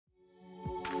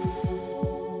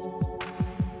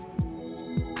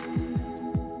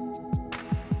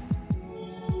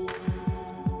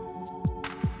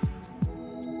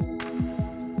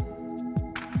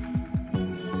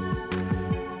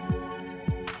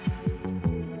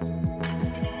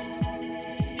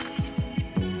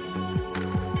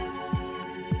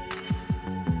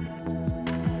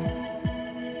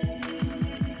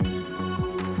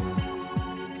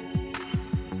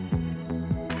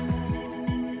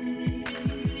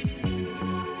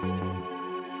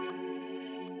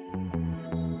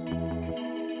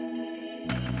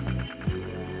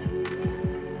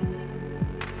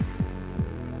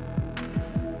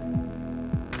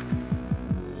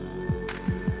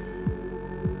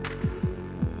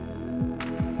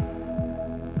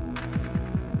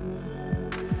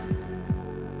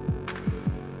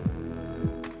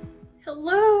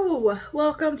Hello!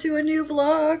 Welcome to a new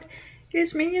vlog.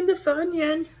 It's me and the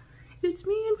Funyun. It's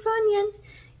me and Funyun.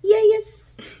 Yes!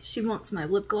 She wants my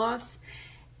lip gloss,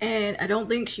 and I don't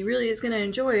think she really is going to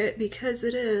enjoy it because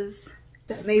it is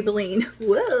that Maybelline,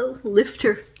 whoa,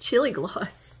 Lifter Chili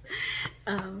Gloss.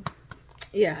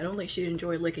 Yeah, I don't think she'd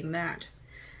enjoy licking that.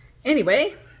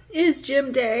 Anyway, it is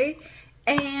gym day,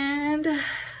 and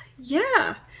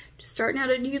yeah, just starting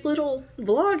out a new little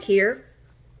vlog here.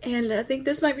 And I think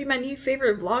this might be my new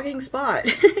favorite vlogging spot.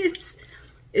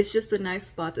 It's just a nice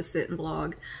spot to sit and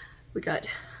vlog. We got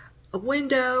a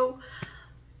window.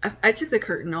 I took the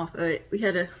curtain off of it. We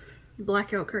had a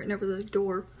blackout curtain over the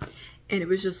door, and it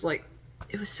was just like,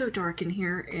 it was so dark in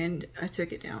here, and I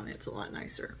took it down. It's a lot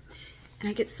nicer. And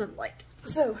I get some light.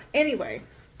 So anyway,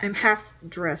 I'm half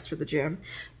dressed for the gym,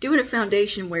 doing a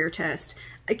foundation wear test.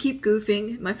 I keep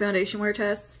goofing my foundation wear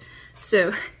tests,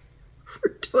 so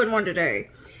we're doing one today.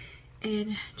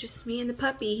 And just me and the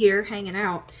puppy here hanging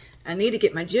out. I need to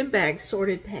get my gym bag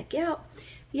sorted back out.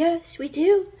 Yes, we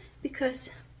do, because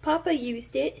Papa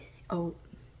used it. Oh,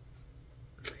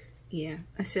 yeah,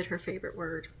 I said her favorite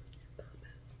word.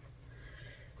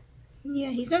 Yeah,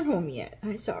 he's not home yet.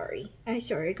 I'm sorry. I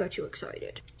got you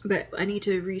excited. But I need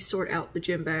to resort out the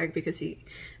gym bag because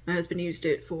my husband used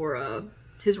it for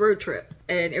his road trip,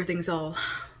 and everything's all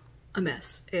a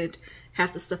mess, and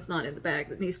half the stuff's not in the bag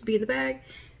that needs to be in the bag.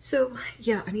 So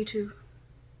yeah, I need to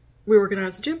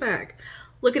reorganize the gym bag.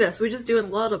 Look at us, we're just doing a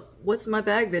lot of what's in my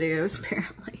bag videos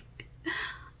apparently.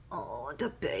 Oh, the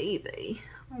baby.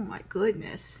 Oh my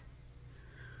goodness.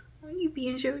 Why are you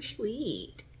being so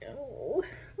sweet? Oh,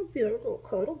 a little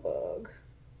cuddle bug.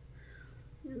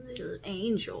 A little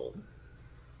angel.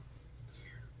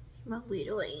 My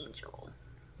little angel.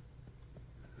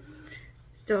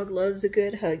 This dog loves a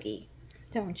good huggy,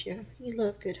 don't you? You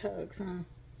love good hugs, huh?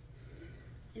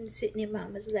 And sitting in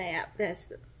Mama's lap, that's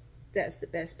the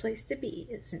best place to be,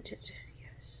 isn't it?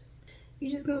 Yes. You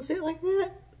just gonna sit like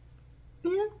that?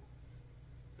 Yeah?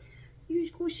 You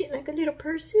just gonna sit like a little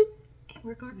person? And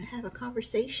we're gonna have a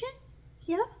conversation?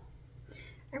 Yeah?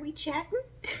 Are we chatting?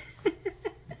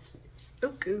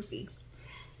 So goofy.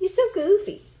 You're so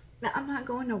goofy. No, I'm not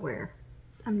going nowhere.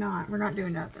 I'm not. We're not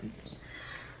doing nothing.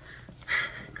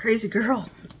 Crazy girl.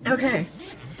 Okay.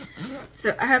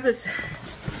 So I have this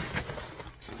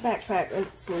backpack.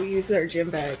 That's what we use as our gym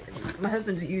bag. My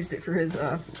husband used it for his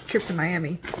trip to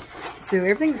Miami. So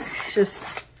everything's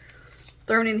just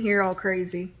thrown in here all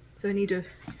crazy. So I need to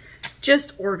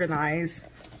just organize.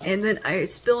 And then I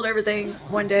spilled everything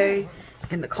one day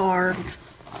in the car.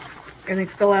 Everything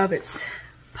fell out of its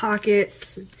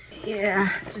pockets.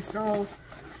 Yeah, just all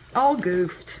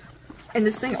goofed. And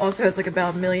this thing also has like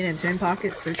about 1,010,000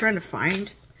 pockets. So trying to find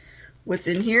what's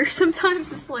in here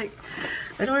sometimes it's like,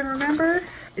 I don't even remember.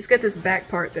 It's got this back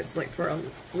part that's like for a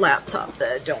laptop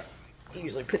that I don't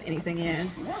usually put anything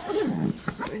in.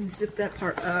 So go ahead and zip that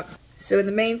part up. So in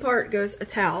the main part goes a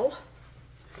towel.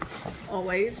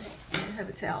 Always I have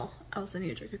a towel. I also need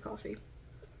to drink a coffee.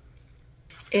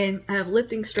 And I have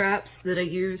lifting straps that I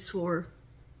use for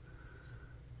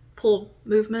pull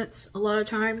movements a lot of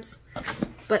times.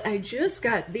 But I just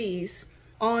got these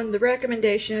on the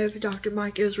recommendation of Dr.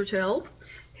 Mike Israetel,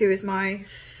 who is my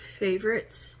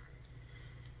favorite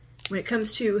when it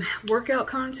comes to workout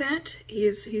content.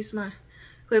 He's who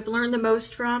I've learned the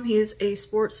most from. He is a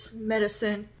sports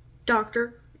medicine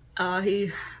doctor.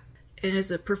 He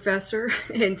is a professor,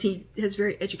 and he has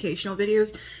very educational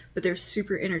videos, but they're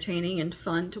super entertaining and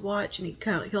fun to watch. And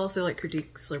he also like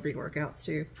critiques celebrity workouts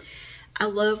too. I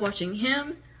love watching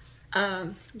him.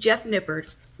 Jeff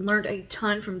Nippard. Learned a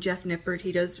ton from Jeff Nippard.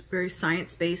 He does very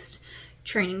science-based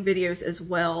training videos as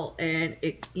well, and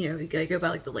you gotta go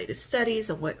about like the latest studies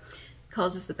on what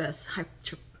causes the best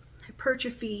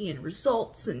hypertrophy and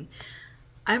results. And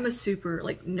I'm a super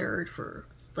like nerd for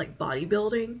like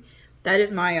bodybuilding. That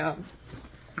is my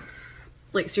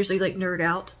like seriously like nerd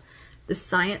out. The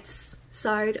science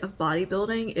side of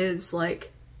bodybuilding is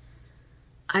like,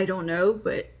 I don't know,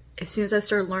 but as soon as I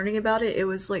started learning about it, it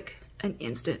was like an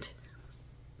instant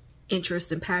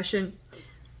interest and passion.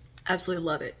 Absolutely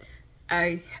love it.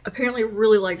 I apparently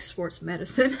really like sports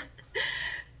medicine,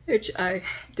 which I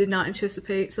did not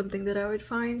anticipate something that I would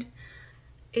find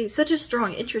such a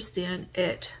strong interest in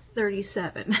at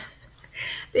 37.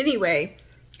 Anyway,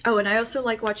 oh, and I also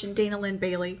like watching Dana Lynn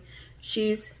Bailey.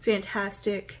 She's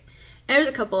fantastic. And there's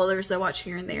a couple others I watch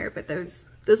here and there, but those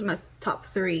are my top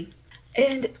 3.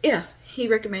 And yeah, he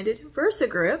recommended Versa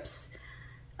Grips.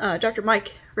 Dr.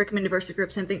 Mike recommended Versa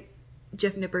Grips, and I think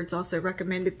Jeff Nippard's also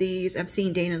recommended these. I've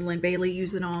seen Dana and Lynn Bailey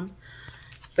using them.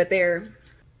 But they're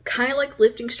kind of like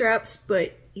lifting straps,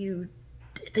 but you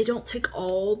they don't take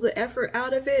all the effort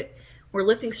out of it, where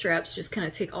lifting straps just kind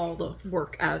of take all the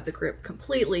work out of the grip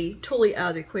completely, totally out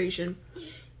of the equation,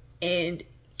 and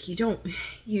you don't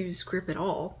use grip at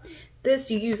all.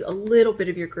 This, you use a little bit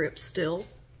of your grip still,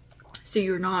 so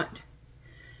you're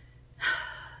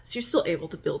still able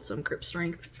to build some grip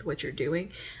strength with what you're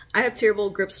doing. I have terrible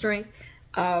grip strength.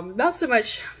 Not so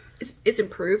much, it's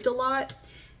improved a lot,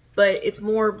 but it's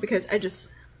more because I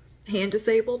just hand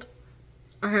disabled.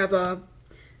 I have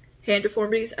hand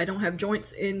deformities. I don't have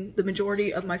joints in the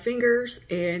majority of my fingers,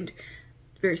 and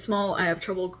very small. I have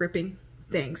trouble gripping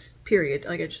things, period.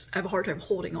 Like I have a hard time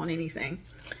holding on anything.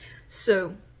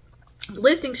 So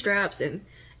lifting straps and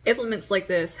implements like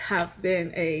this have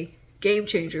been a game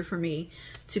changer for me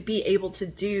to be able to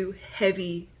do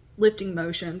heavy lifting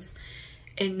motions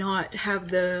and not have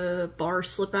the bar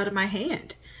slip out of my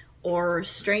hand or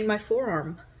strain my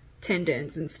forearm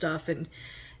tendons and stuff, and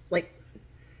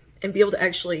be able to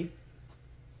actually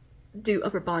do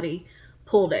upper body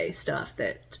pull day stuff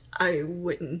that I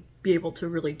wouldn't be able to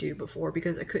really do before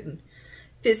because I couldn't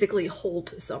physically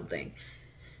hold something.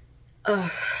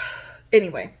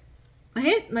 Anyway,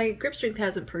 my grip strength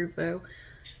has improved though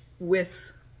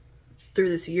through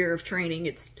this year of training.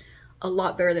 It's a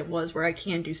lot better than it was, where I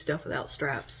can do stuff without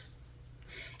straps.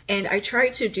 And I try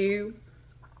to do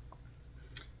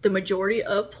the majority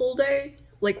of pull day,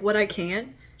 like what I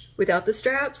can, without the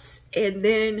straps, and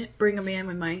then bring them in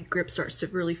when my grip starts to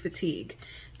really fatigue.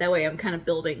 That way I'm kind of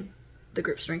building the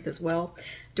grip strength as well.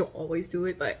 Don't always do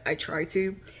it, but I try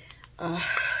to.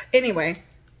 Anyway,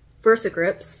 Versa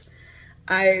grips.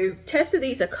 I tested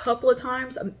these a couple of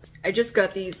times. I just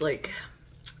got these like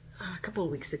a couple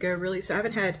of weeks ago, really, so I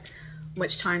haven't had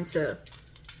much time to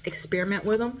experiment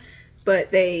with them,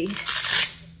 but they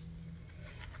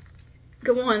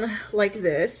go on like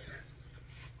this,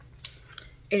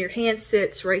 and your hand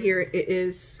sits right here. It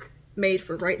is made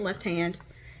for right and left hand,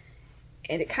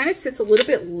 and it kind of sits a little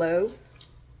bit low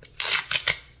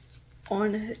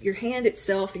on your hand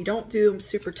itself. You don't do them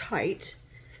super tight,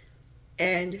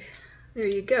 and there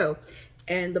you go.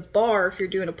 And the bar, if you're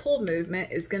doing a pull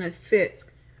movement, is going to fit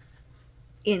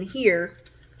in here,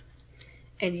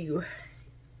 and you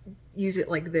use it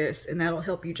like this, and that'll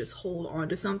help you just hold on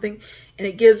to something, and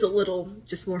it gives a little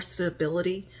just more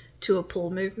stability to a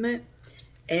pull movement.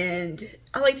 And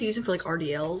I like to use them for like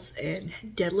RDLs and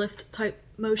deadlift type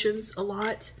motions a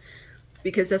lot,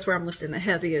 because that's where I'm lifting the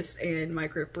heaviest, and my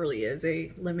grip really is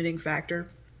a limiting factor.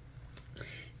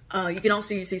 You can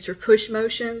also use these for push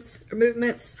motions or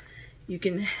movements. You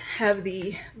can have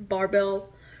the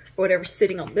barbell or whatever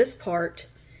sitting on this part,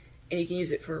 and you can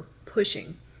use it for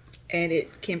pushing, and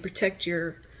it can protect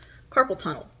your carpal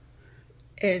tunnel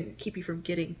and keep you from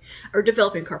getting, or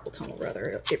developing carpal tunnel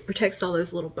rather. It protects all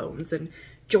those little bones and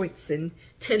joints and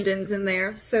tendons in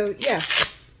there. So yeah,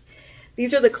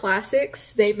 these are the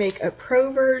classics. They make a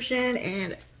pro version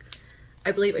and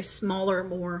I believe a smaller,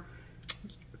 more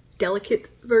delicate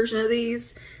version of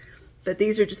these, but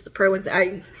these are just the pro ones.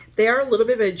 They are a little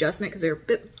bit of an adjustment because they're a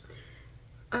bit,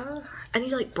 I need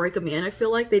to like break them in. I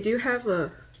feel like they do have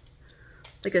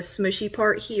like a smushy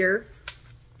part here,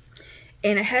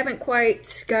 and I haven't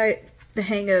quite got the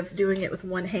hang of doing it with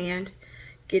one hand,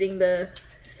 getting the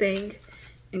thing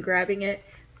and grabbing it.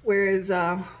 Whereas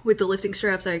with the lifting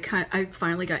straps, I've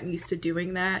finally gotten used to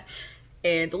doing that.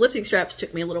 And the lifting straps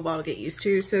took me a little while to get used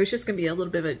to, so it's just going to be a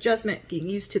little bit of an adjustment getting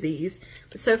used to these.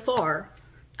 But so far,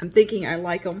 I'm thinking I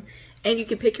like them. And you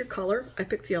can pick your color. I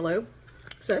picked yellow,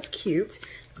 so that's cute.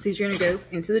 So these are going to go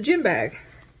into the gym bag.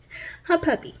 Huh,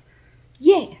 puppy?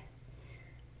 Yeah.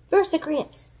 Versa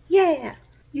grips. Yeah.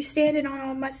 You standing on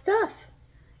all my stuff.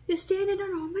 You're standing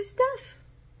on all my stuff.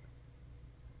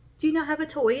 Do you not have a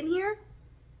toy in here?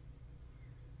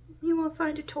 You want to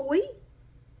find a toy?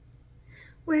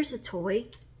 Where's the toy?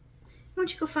 Why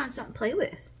don't you go find something to play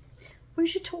with?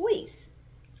 Where's your toys?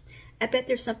 I bet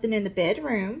there's something in the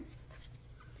bedroom.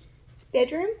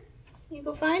 Bedroom? You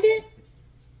go find it?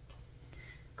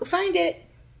 Go find it.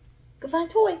 Go find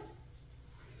a toy.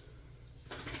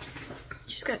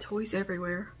 She's got toys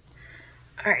everywhere.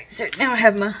 Alright, so now I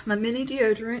have my mini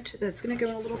deodorant that's going to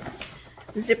go in a little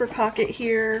zipper pocket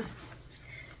here.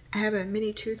 I have a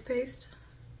mini toothpaste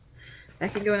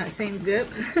that can go in that same zip.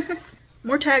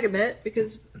 More Tagamet,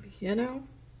 because, you know,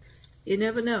 you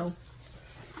never know.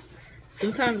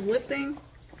 Sometimes lifting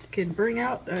can bring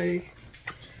out a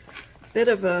bit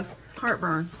of a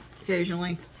heartburn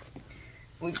occasionally.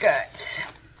 We've got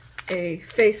a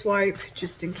face wipe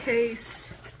just in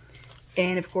case,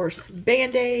 and of course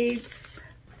Band-Aids,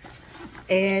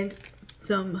 and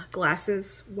some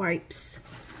glasses wipes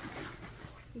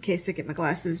in case I get my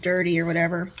glasses dirty or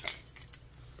whatever.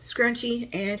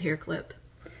 scrunchie, and hair clip.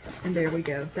 And there we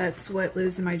go. That's what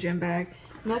lives in my gym bag.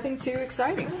 Nothing too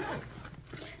exciting.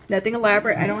 Nothing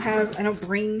elaborate. I don't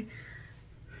bring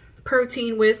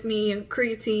protein with me and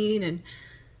creatine and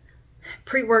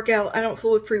pre-workout. I don't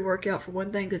fool with pre-workout for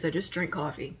one thing because I just drink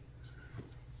coffee.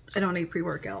 I don't need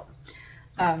pre-workout.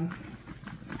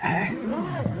 I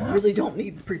really don't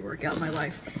need pre-workout in my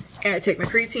life. And I take my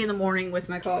creatine in the morning with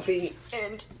my coffee,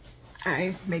 and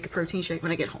I make a protein shake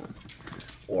when I get home,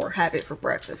 or have it for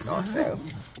breakfast also.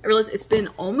 I realize it's been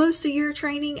almost a year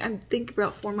training. I think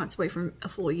about 4 months away from a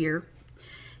full year.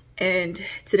 And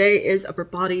today is upper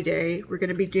body day. We're going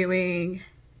to be doing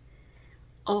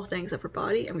all things upper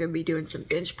body. I'm going to be doing some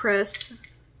bench press,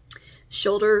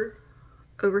 shoulder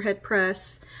overhead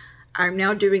press. I'm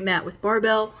now doing that with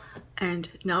barbell and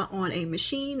not on a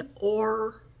machine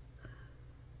or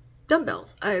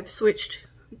dumbbells. I've switched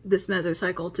this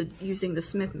mesocycle to using the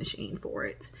Smith machine for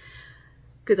it,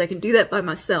 because I can do that by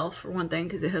myself for one thing,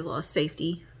 because it has a lot of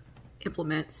safety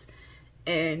implements,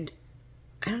 and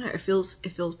I don't know, it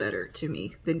feels better to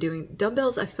me than doing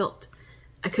dumbbells. I was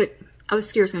scared I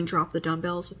was going to drop the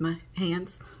dumbbells with my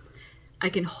hands. I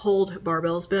can hold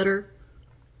barbells better.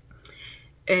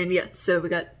 And yeah, so we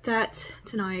got that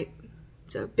tonight.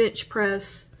 So bench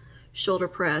press, shoulder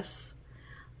press,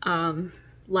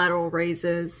 lateral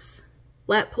raises,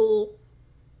 lat pull,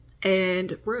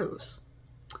 and rows.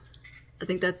 I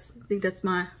think that's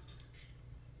my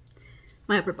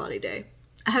upper body day.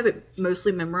 I have it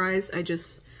mostly memorized. I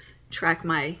just track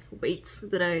my weights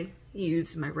that I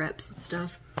use, my reps and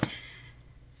stuff.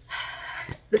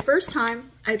 The first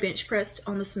time I bench pressed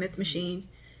on the Smith machine,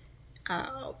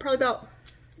 probably about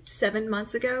 7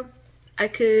 months ago, I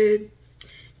could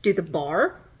do the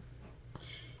bar,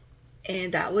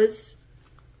 and that was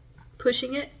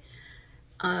pushing it.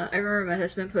 I remember my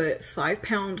husband put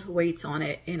 5-pound weights on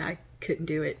it, and I couldn't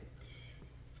do it.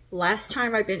 Last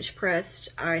time I bench pressed,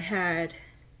 I had,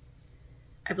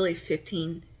 I believe,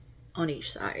 15 on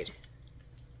each side.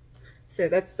 So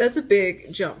that's a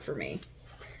big jump for me.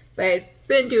 But I'd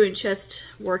been doing chest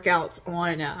workouts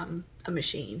on a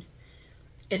machine,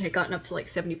 and had gotten up to like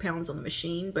 70 pounds on the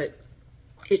machine, but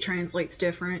it translates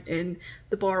different, and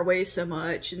the bar weighs so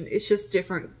much, and it's just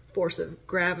different force of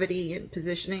gravity and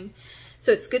positioning.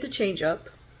 So it's good to change up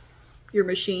your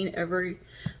machine every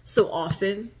so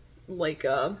often, like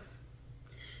you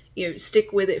know,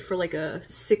 stick with it for like a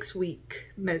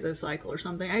 6-week mesocycle or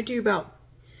something. I do about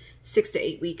 6 to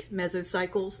 8 week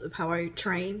mesocycles of how I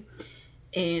train,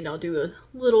 and I'll do a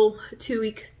little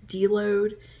 2-week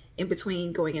deload in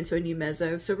between going into a new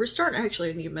meso. So we're starting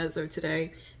actually a new meso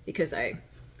today, because I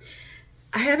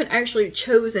haven't actually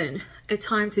chosen a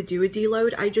time to do a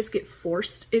deload. I just get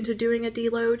forced into doing a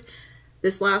deload.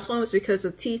 This last one was because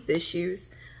of teeth issues.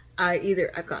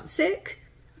 I've gotten sick,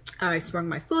 I sprung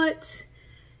my foot,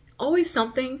 always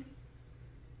something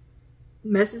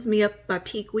messes me up by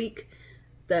peak week.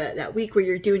 That week where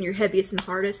you're doing your heaviest and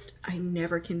hardest, I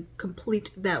never can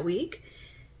complete that week,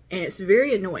 and it's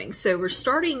very annoying. So we're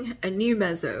starting a new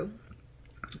meso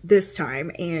this time,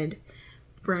 and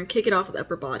we're going to kick it off with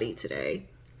upper body today,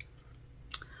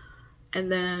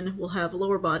 and then we'll have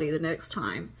lower body the next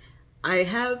time. I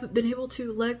have been able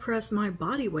to leg press my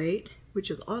body weight,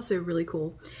 which is also really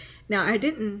cool. Now, I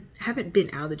haven't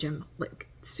been out of the gym like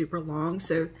super long,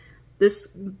 so this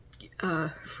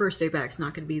first day back is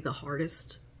not going to be the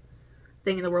hardest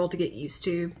thing in the world to get used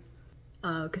to,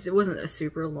 because it wasn't a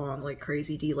super long, like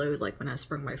crazy deload like when I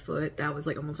sprung my foot. That was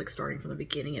like almost like starting from the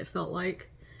beginning, it felt like.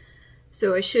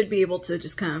 So I should be able to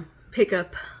just kind of pick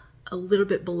up a little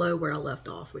bit below where I left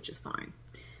off, which is fine.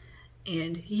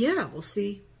 And yeah, we'll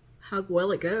see how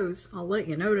well it goes. I'll let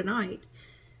you know tonight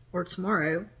or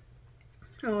tomorrow.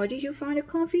 Oh, did you find a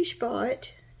comfy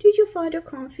spot? Did you find a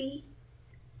comfy?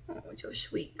 Oh, so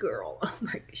sweet girl. Oh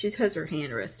my, she has her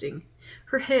head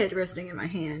resting in my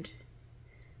hand.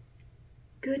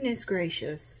 Goodness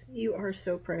gracious, you are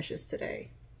so precious today.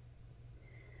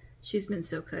 She's been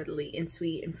so cuddly and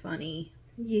sweet and funny.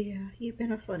 Yeah, you've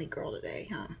been a funny girl today,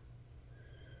 huh?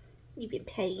 You've been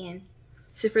paying.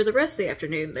 So for the rest of the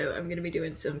afternoon, though, I'm going to be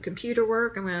doing some computer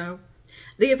work. I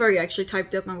think I've already actually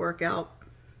typed up my workout.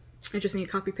 I just need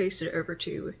to copy paste it over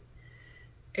to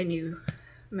a new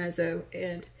meso.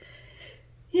 And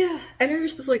yeah, I know you're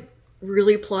supposed to like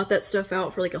really plot that stuff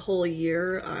out for like a whole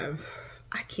year.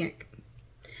 I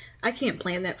can't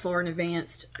plan that far in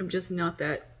advance. I'm just not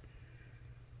that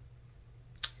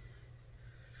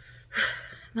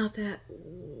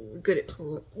good at,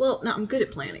 well, no, I'm good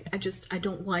at planning. I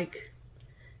don't like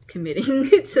committing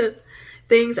to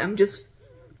things.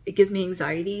 It gives me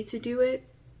anxiety to do it,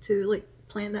 to like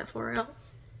plan that far out.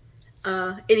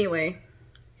 Anyway,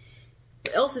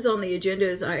 what else is on the agenda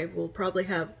is I will probably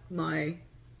have my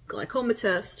glaucoma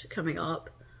test coming up.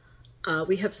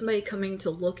 We have somebody coming to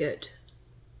look at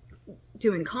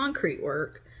doing concrete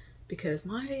work because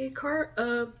my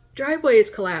driveway is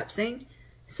collapsing.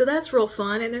 So that's real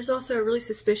fun. And there's also a really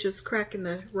suspicious crack in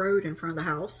the road in front of the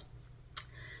house.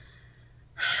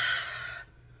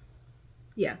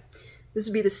 Yeah, this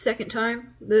would be the second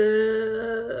time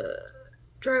the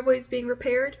driveway is being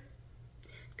repaired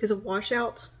because of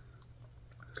washouts.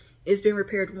 It's been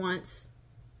repaired once,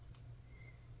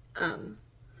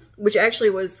 which actually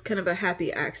was kind of a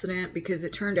happy accident because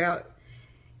it turned out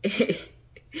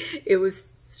it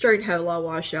was starting to have a lot of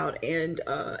washout, and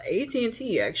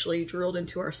AT&T actually drilled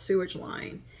into our sewage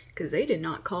line because they did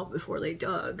not call before they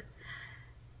dug,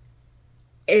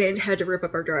 and had to rip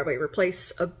up our driveway,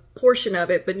 replace a portion of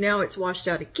it, but now it's washed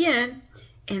out again,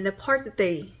 and the part that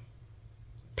they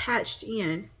patched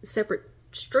in, a separate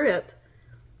strip,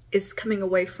 is coming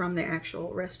away from the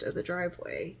actual rest of the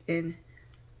driveway and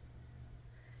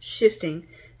shifting.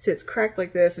 So it's cracked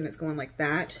like this and it's going like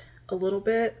that a little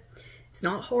bit. It's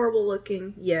not horrible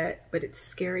looking yet, but it's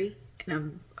scary and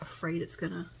I'm afraid it's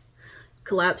gonna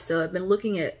collapse. So I've been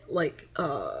looking at like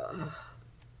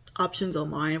options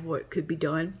online of what could be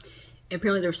done. And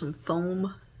apparently there's some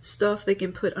foam stuff they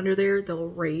can put under there. They'll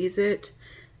raise it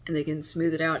and they can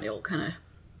smooth it out and it'll kind of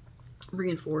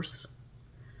reinforce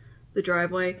the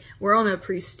driveway. We're on a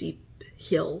pretty steep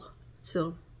hill,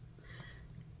 so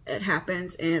it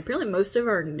happens. And apparently most of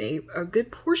our a good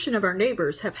portion of our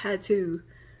neighbors have had to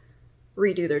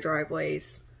redo their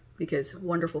driveways because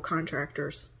wonderful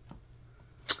contractors,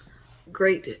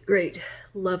 great,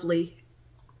 lovely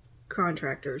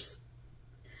contractors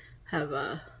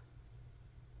have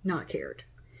not cared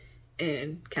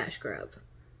and cash grab.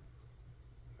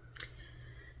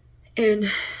 And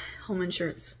home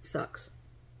insurance sucks.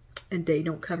 And they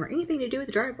don't cover anything to do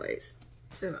with driveways.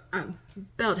 So I'm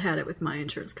about had it with my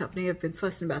insurance company. I've been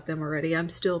fussing about them already. I'm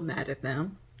still mad at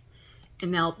them.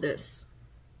 And now this.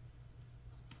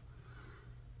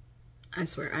 I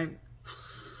swear, I'm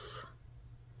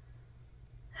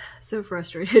so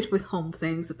frustrated with home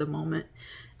things at the moment.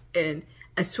 And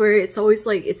I swear it's always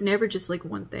like, it's never just like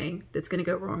one thing that's going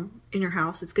to go wrong in your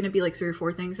house. It's going to be like 3 or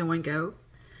 4 things in one go.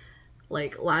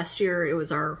 Like last year, it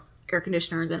was our air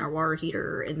conditioner, then our water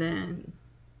heater, and then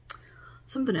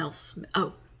something else.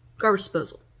 Oh, garbage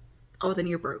disposal. All within a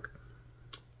year broke.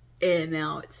 And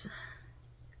now it's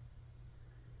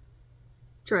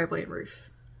driveway and roof.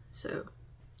 So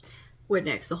what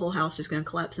next? The whole house is going to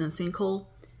collapse in a sinkhole?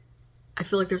 I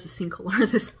feel like there's a sinkhole under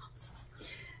this house.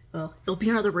 Well, it'll be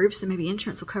under the roof, so maybe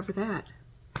insurance will cover that.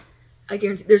 I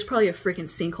guarantee there's probably a freaking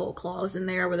sinkhole clause in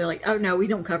there where they're like, oh no, we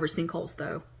don't cover sinkholes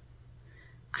though.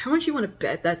 How much you want to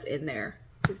bet that's in there?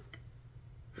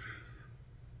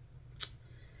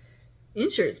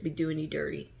 Insurance be doing you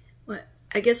dirty. Well,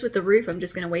 I guess with the roof, I'm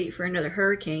just going to wait for another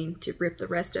hurricane to rip the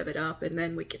rest of it up, and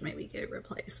then we can maybe get it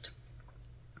replaced.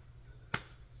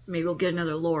 Maybe we'll get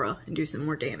another Laura and do some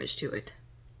more damage to it.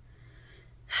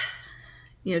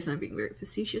 Yes, I'm being very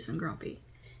facetious and grumpy.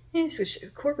 Yeah, so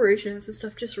corporations and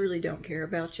stuff just really don't care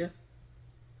about you.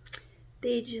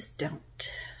 They just don't.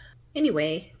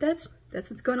 Anyway, that's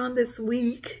what's going on this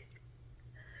week.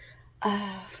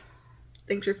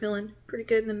 Things are feeling pretty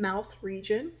good in the mouth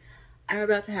region. I'm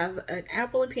about to have an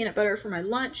apple and peanut butter for my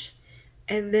lunch.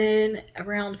 And then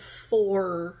around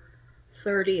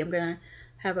 4:30, I'm going to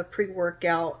have a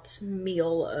pre-workout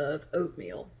meal of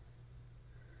oatmeal.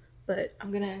 But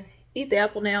I'm going to eat the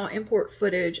apple now, import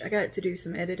footage. I got to do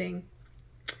some editing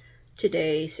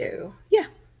today. So yeah,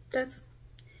 that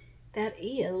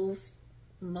is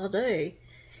my day.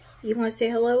 You want to say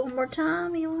hello one more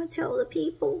time? You want to tell the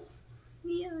people?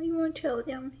 Yeah, you want to tell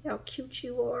them how cute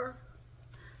you are?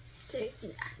 I'm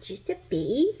just a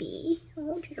baby.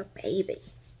 Oh, just a baby.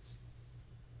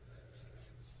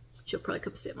 She'll probably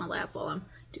come sit in my lap while I'm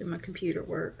doing my computer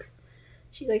work.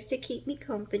 She likes to keep me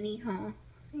company, huh?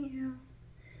 Yeah.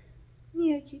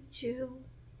 Yeah, you do.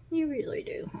 You really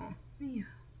do, huh? Yeah.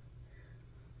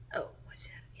 Oh, what's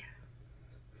that? Yeah.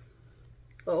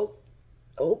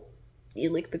 Oh. You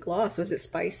licked the gloss. Was it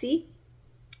spicy?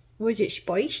 Was it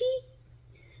spicy?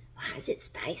 Was it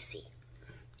spicy?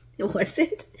 Was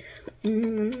it?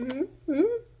 Mm-hmm.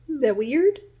 Is that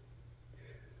weird?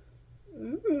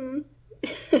 Mm-hmm.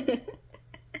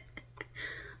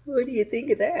 What do you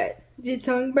think of that? Is your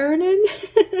tongue burning?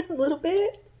 A little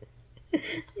bit? A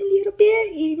little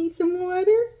bit? You need some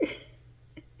water?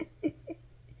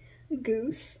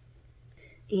 Goose.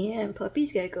 Yeah, and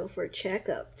puppy's gotta go for a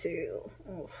checkup too.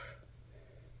 Oh.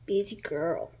 Busy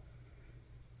girl.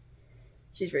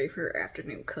 She's ready for her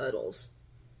afternoon cuddles,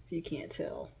 if you can't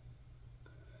tell.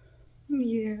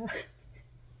 Yeah.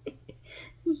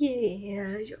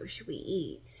 Yeah, you're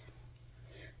sweet.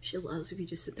 She loves if you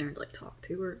just sit there and like talk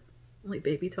to her, like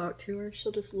baby talk to her.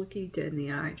 She'll just look you dead in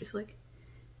the eye, just like,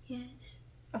 yes.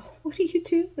 Oh, what are you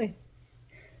doing?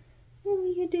 What are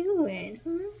you doing?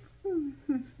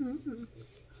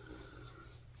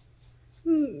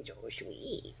 So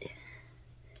sweet.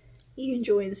 You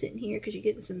enjoying sitting here because you're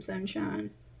getting some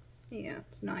sunshine? Yeah,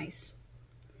 it's nice.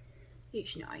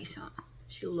 It's nice, huh?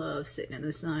 She loves sitting in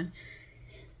the sun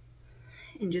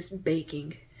and just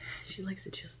baking. She likes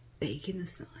to just bake in the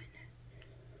sun.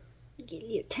 Get a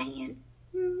little tan.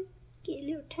 Get a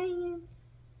little tan.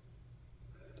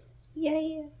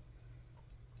 Yeah.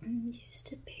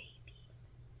 Just a baby.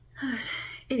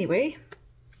 Anyway,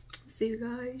 see you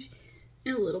guys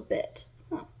in a little bit.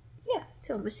 Huh. Yeah,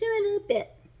 tell them we'll see you in a little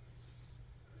bit.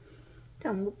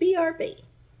 Tell them we'll BRB.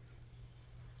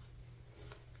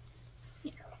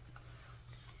 Yeah.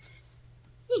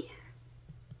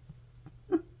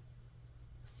 Yeah.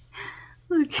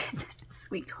 Look at that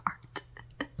sweetheart.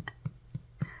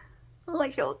 Oh,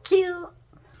 so cute.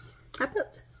 Hop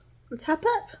up. Let's hop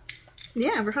up.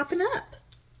 Yeah, we're hopping up.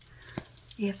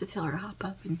 You have to tell her to hop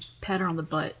up and pat her on the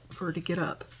butt for her to get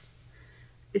up.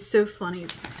 It's so funny,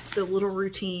 the little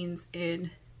routines and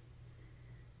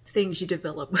things you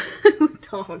develop with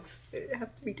dogs that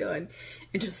have to be done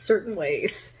in just certain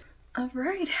ways.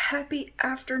 Alright, happy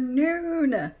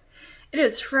afternoon. It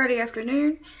is Friday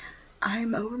afternoon.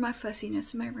 I'm over my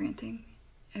fussiness and my ranting.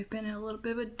 I've been in a little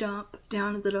bit of a dump,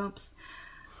 down in the dumps.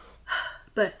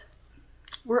 But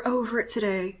we're over it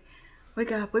today. We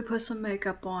put some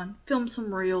makeup on, filmed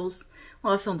some reels.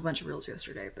 Well, I filmed a bunch of reels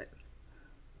yesterday, but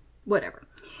whatever.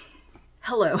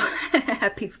 Hello.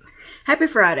 Happy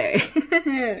Friday.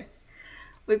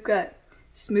 We've got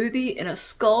smoothie in a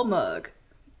skull mug.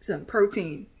 Some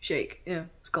protein shake in a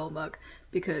skull mug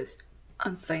because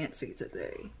I'm fancy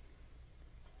today.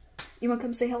 You wanna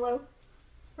come say hello?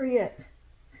 Where you at?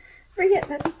 Where you at,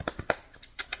 puppy?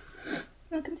 You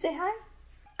wanna come say hi?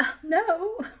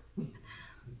 No.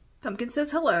 Pumpkin says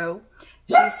hello.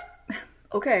 She's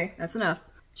okay, that's enough.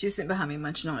 She's sitting behind me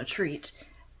munching on a treat.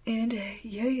 And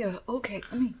yeah, okay,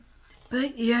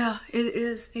 but yeah, it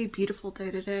is a beautiful day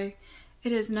today.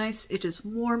 It is nice, it is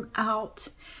warm out,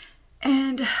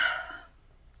 and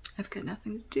I've got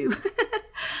nothing to do.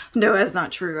 No, that's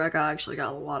not true. I actually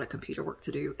got a lot of computer work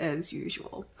to do as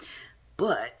usual.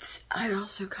 But I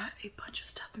also got a bunch of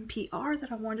stuff in PR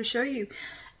that I wanted to show you.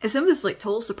 And some of this like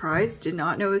total surprise, did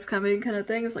not know it was coming kind of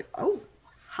thing. It's like, oh,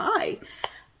 hi.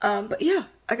 But yeah,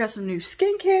 I got some new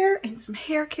skincare and some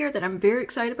hair care that I'm very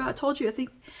excited about. I told you, I don't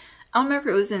remember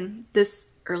if it was in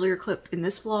this earlier clip in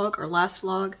this vlog or last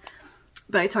vlog,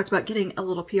 but I talked about getting a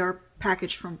little PR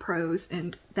package from Pros,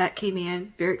 and that came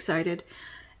in. Very excited.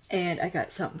 And I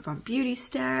got something from Beauty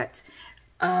Stat,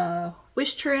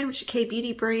 Wish Trend, which is a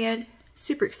K-beauty brand.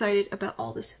 Super excited about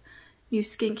all this new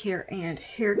skincare and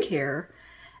hair care.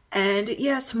 And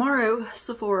yeah, tomorrow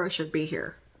Sephora should be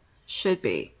here. Should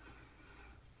be.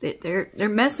 They're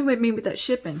messing with me with that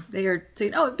shipping. They are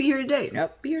saying, oh, it'll be here today.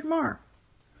 Nope, be here tomorrow.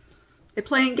 They're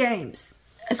playing games.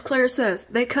 As Claire says,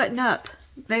 they cutting up.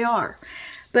 They are.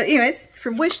 But anyways,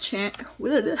 from Wish Trend,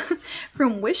 we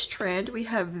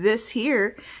have this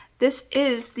here. This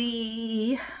is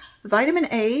the Vitamin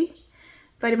A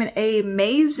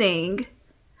Amazing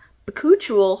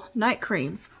Bakuchiol Night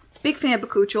Cream. Big fan of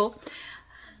Bakuchiol.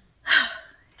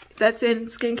 That's in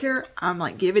skincare. I'm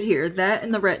like, give it here. That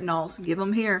and the retinols, give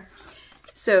them here.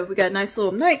 So we got a nice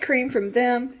little night cream from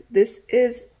them. This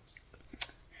is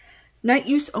night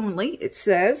use only, it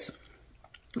says,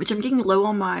 which I'm getting low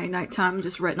on my nighttime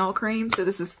just retinol cream. So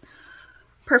this is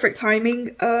perfect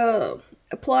timing.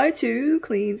 Apply to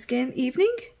clean skin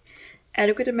evening.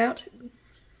 Adequate amount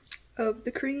of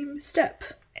the cream step.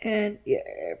 And yeah,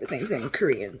 everything's in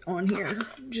Korean on here,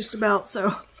 just about,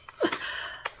 so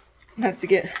I have to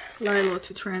get Lilo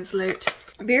to translate.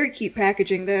 Very cute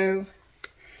packaging though.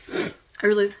 I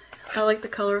like the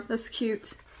color. That's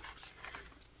cute.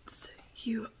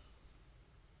 You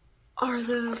are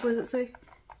the, what does it say?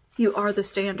 You are the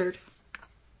standard.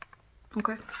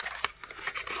 Okay.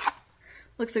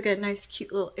 Looks like a nice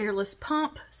cute little airless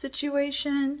pump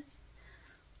situation.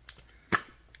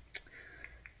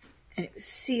 And it was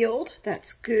sealed.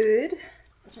 That's good.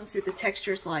 I just want to see what the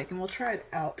texture is like, and we'll try it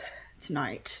out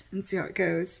tonight and see how it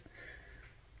goes.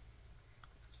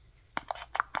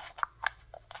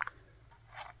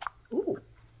 Ooh,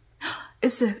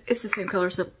 it's the same color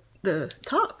as the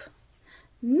top.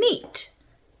 Neat.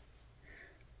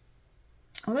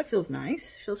 Oh, that feels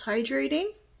nice. Feels hydrating.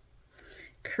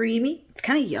 creamy. It's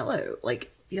kind of yellow,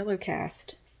 like yellow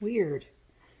cast. Weird.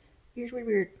 Weird, weird,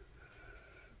 weird.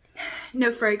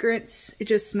 No fragrance. It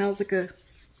just smells like a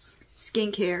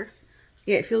skincare.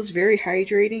 Yeah, it feels very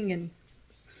hydrating and,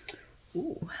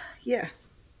 ooh, yeah,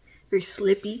 very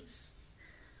slippy.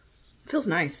 It feels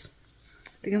nice. I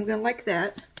think I'm gonna like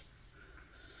that.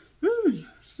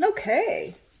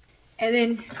 Okay. And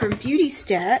then from Beauty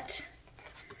Stat,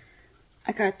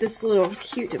 I got this little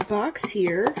cute box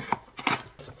here.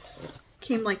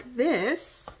 Came like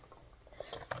this.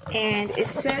 And it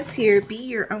says here, be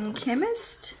your own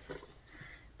chemist.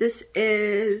 This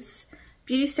is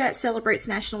Beauty Stat celebrates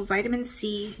National Vitamin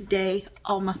C Day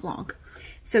all month long.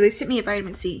 So they sent me a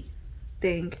vitamin C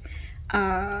thing.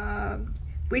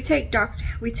 We take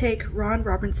Ron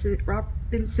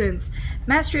Robinson's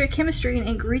Mastery of Chemistry and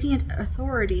Ingredient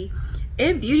Authority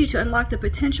in Beauty to unlock the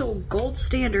potential gold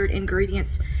standard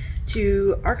ingredients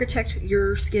to architect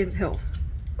your skin's health.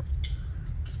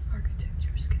 Architect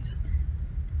your skin's health.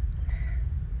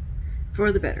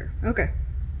 For the better. Okay.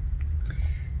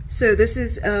 So this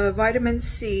is vitamin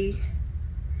C,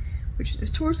 which is a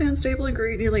notoriously unstable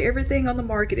ingredient. Nearly everything on the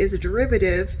market is a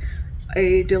derivative,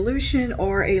 a dilution,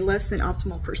 or a less than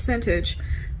optimal percentage.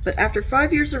 But after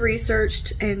 5 years of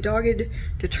research and dogged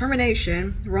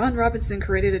determination, Ron Robinson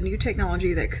created a new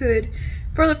technology that could,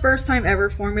 for the first time ever,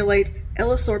 formulate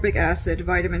L-ascorbic acid,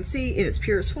 vitamin C, in its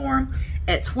purest form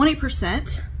at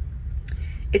 20%.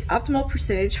 Its optimal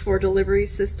percentage for delivery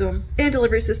system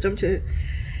to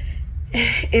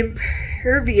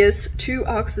impervious to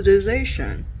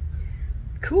oxidation.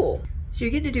 Cool. So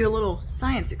you get to do a little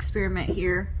science experiment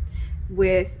here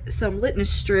with some litmus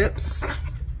strips,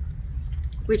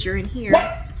 which are in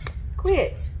here.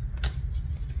 Quit.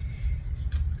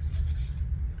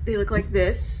 They look like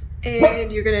this,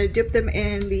 and you're gonna dip them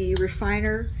in the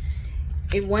refiner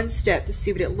in one step to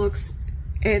see what it looks,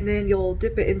 and then you'll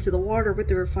dip it into the water with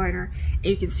the refiner, and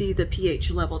you can see the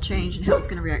pH level change and how it's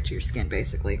gonna react to your skin,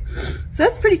 basically. So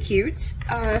that's pretty cute.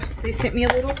 They sent me a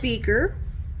little beaker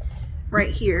right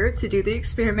here to do the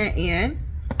experiment in,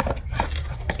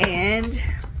 and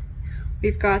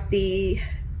we've got the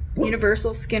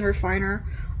Universal Skin Refiner,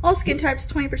 all skin types,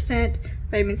 20%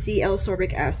 vitamin C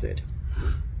L-ascorbic acid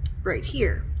right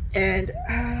here. And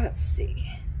let's see,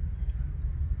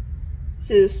 this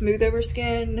is smooth over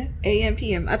skin, AM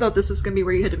PM. I thought this was gonna be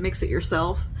where you had to mix it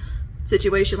yourself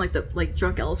situation, like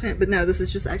Drunk Elephant, but no, this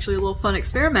is just actually a little fun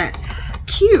experiment.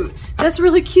 Cute. That's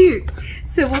really cute.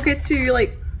 So we'll get to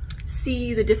like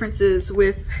see the differences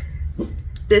with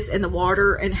this and the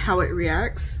water and how it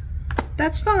reacts.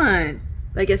 That's fun.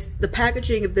 I guess the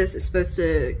packaging of this is supposed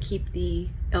to keep the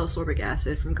L-ascorbic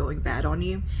acid from going bad on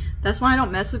you. That's why I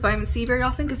don't mess with vitamin C very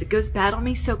often, because it goes bad on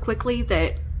me so quickly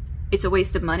that it's a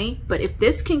waste of money. But if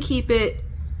this can keep it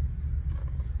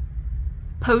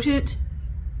potent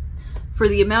for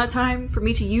the amount of time for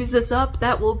me to use this up,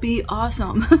 that will be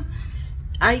awesome.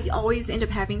 I always end up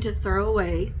having to throw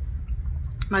away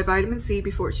my vitamin C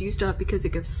before it's used up because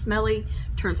it goes smelly,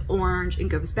 turns orange, and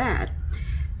goes bad.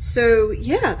 So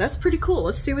yeah, that's pretty cool.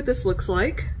 Let's see what this looks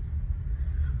like.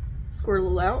 Squirt a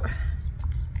little out.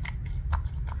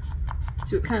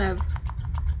 See what kind of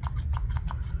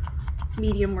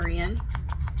medium we're in.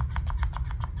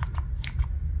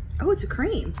 Oh, it's a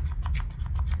cream,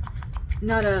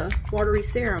 not a watery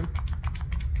serum.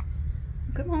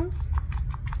 Come on.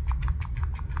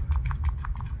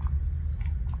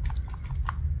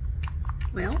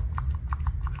 Well,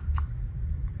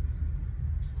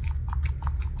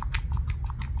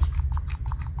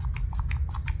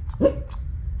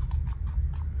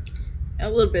 a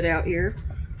little bit out here.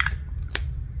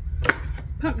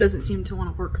 Pump doesn't seem to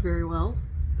want to work very well,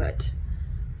 but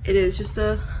it is just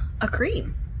a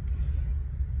cream.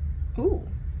 Ooh,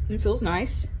 it feels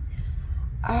nice.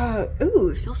 Ooh,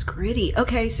 it feels gritty.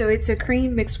 Okay, so it's a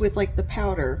cream mixed with like the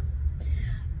powder.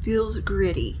 Feels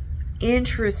gritty.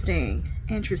 Interesting.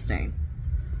 Interesting.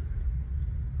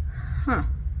 Huh.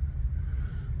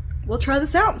 We'll try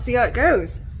this out and see how it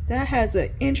goes. That has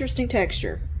an interesting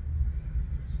texture.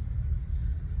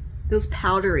 Feels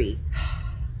powdery.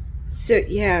 So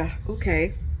yeah,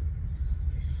 okay.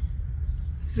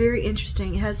 Very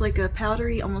interesting. It has like a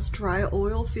powdery, almost dry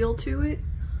oil feel to it.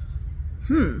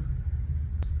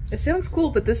 It sounds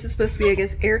cool, but this is supposed to be, I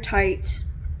guess, airtight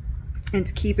and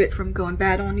to keep it from going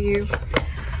bad on you.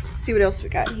 Let's see what else we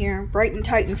got here. Bright and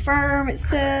tight and firm, it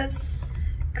says.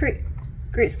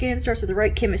 Great skin starts with the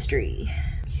right chemistry.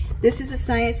 This is a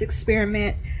science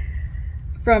experiment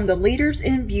from the leaders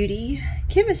in beauty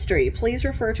chemistry. Please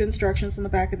refer to instructions on the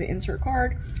back of the insert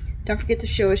card. Don't forget to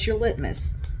show us your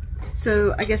litmus.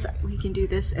 So I guess we can do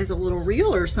this as a little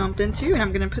reel or something too, and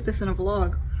I'm gonna put this in a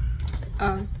vlog.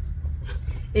 And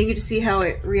you get to see how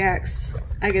it reacts,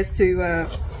 I guess, to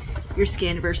your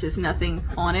skin versus nothing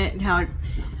on it, and how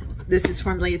this is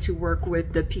formulated to work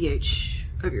with the pH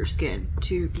of your skin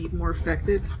to be more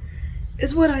effective,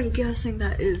 is what I'm guessing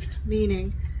that is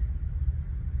meaning.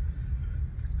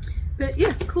 But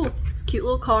yeah, cool. It's a cute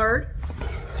little card.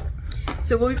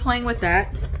 So we'll be playing with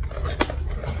that.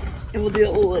 And we'll do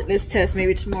a little litmus test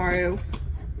maybe tomorrow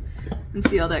and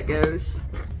see how that goes.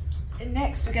 And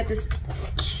next we got this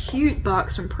cute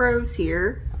box from Pros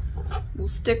here. Little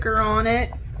sticker on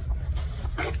it.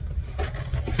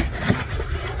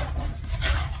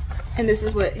 And this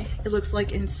is what it looks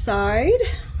like inside.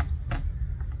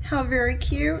 How very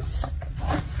cute.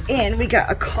 And we got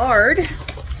a card.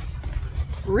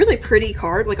 Really pretty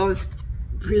card, like all this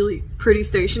really pretty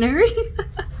stationery.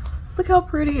 Look how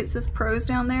pretty. It says Pros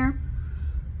down there.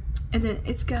 And then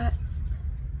it's got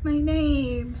my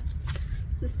name.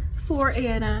 This is for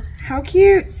Anna. How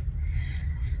cute.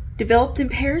 Developed in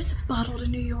Paris, bottled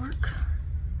in New York.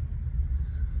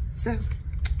 So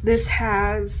this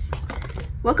has,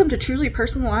 welcome to truly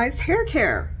personalized hair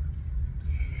care.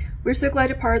 We're so glad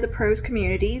to be part of the Pros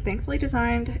community. Thoughtfully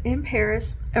designed in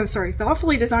Paris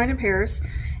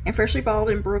and freshly bottled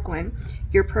in Brooklyn.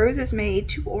 Your Pros is made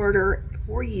to order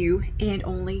for you and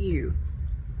only you.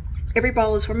 Every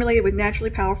bottle is formulated with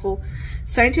naturally powerful,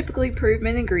 scientifically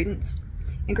proven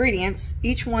ingredients,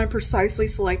 each one precisely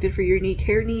selected for your unique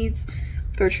hair needs,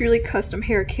 for truly custom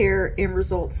hair care and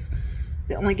results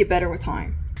that only get better with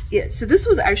time. Yeah, so this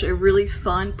was actually a really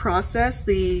fun process.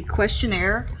 The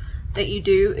questionnaire that you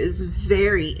do is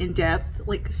very in-depth,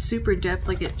 like super in-depth,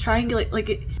 like it triangulate,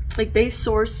 like they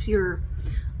source your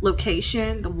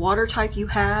location, the water type you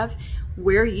have,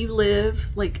 where you live,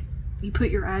 like you put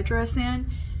your address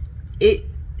in. It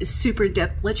is super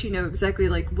in-depth, lets you know exactly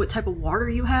like what type of water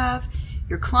you have,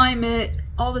 your climate,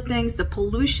 all the things, the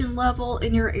pollution level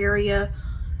in your area,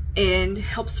 and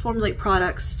helps formulate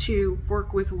products to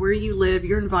work with where you live,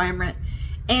 your environment,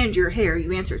 and your hair.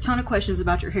 You answer a ton of questions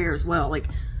about your hair as well. Like,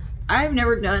 I've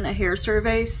never done a hair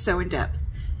survey so in depth,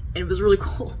 and it was really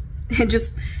cool and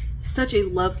just such a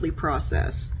lovely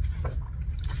process.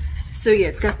 So yeah,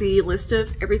 it's got the list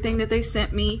of everything that they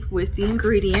sent me with the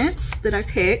ingredients that I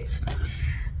picked.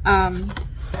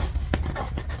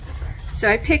 So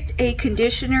I picked a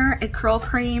conditioner, a curl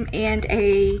cream, and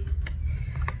a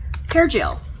hair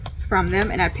gel from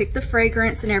them, and I picked the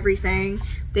fragrance and everything.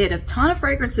 They had a ton of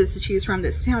fragrances to choose from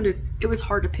that it was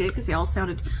hard to pick because they all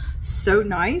sounded so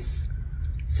nice.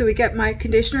 So we got my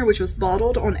conditioner, which was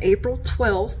bottled on April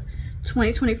 12th,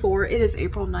 2024. It is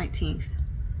April 19th.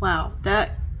 Wow,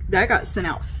 that got sent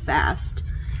out fast.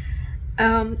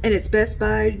 And it's best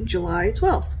by July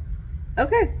 12th.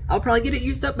 Okay, I'll probably get it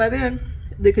used up by then.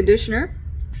 The conditioner.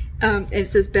 And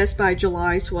it says best by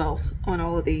July 12th on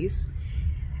all of these.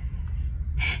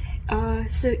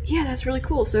 So yeah, that's really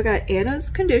cool. So I got Anna's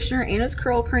conditioner, Anna's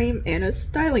curl cream, Anna's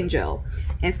styling gel,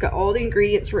 and it's got all the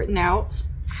ingredients written out.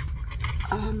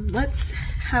 Let's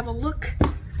have a look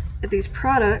at these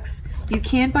products. You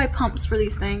can buy pumps for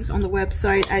these things on the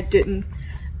website. I didn't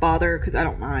bother because I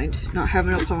don't mind not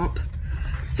having a pump.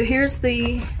 So here's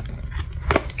the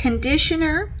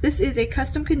conditioner. This is a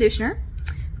custom conditioner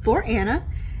for Anna.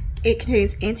 It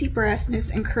contains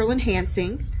anti-brassness and curl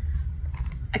enhancing.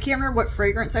 I can't remember what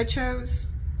fragrance I chose.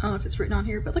 I don't know if it's written on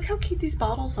here, but look how cute these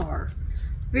bottles are.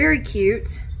 Very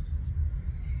cute.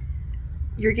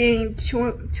 You're getting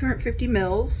 250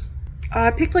 mils.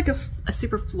 I picked like a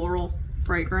super floral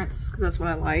fragrance because that's what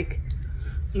I like.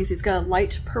 You can see it's got a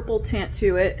light purple tint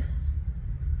to it.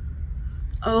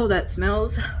 Oh, that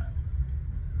smells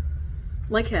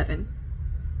like heaven.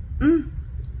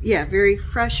 Yeah, very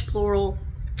fresh floral,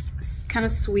 kind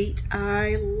of sweet.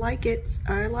 I like it.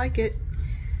 I like it.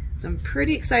 So I'm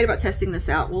pretty excited about testing this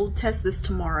out. We'll test this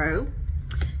tomorrow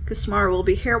because tomorrow will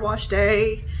be hair wash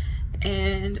day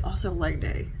and also leg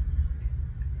day.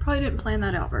 Probably didn't plan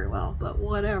that out very well, but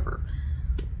whatever.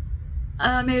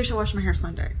 Maybe I should wash my hair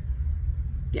Sunday.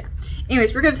 Yeah.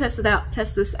 Anyways, we're gonna test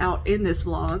this out in this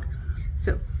vlog.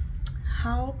 So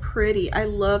how pretty. I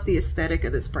love the aesthetic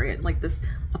of this brand, like this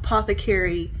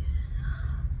apothecary,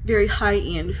 very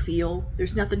high-end feel.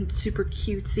 There's nothing super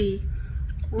cutesy.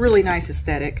 Really nice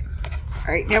aesthetic. All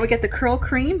right, now we got the curl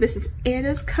cream. This is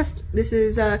Anna's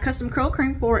custom curl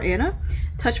cream for Anna.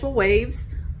 Touchable waves,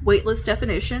 weightless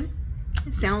definition.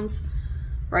 It sounds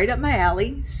right up my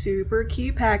alley. Super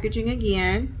cute packaging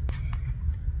again.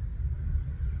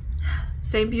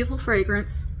 Same beautiful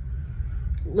fragrance.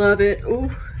 Love it. Ooh,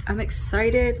 I'm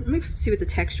excited. Let me see what the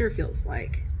texture feels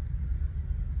like.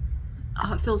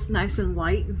 It feels nice and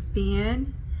light and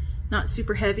thin, not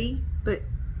super heavy, but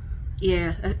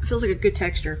yeah, it feels like a good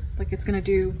texture. Like it's gonna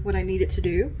do what I need it to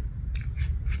do.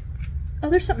 Oh,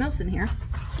 there's something else in here.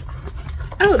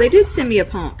 Oh, they did send me a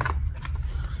pump.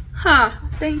 Huh,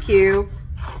 thank you.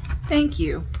 Thank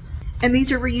you. And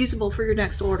these are reusable for your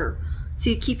next order. So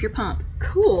you keep your pump.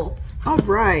 Cool. All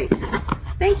right.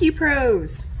 Thank you,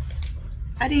 pros.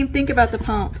 I didn't even think about the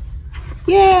pump.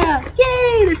 Yeah,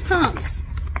 yay, there's pumps.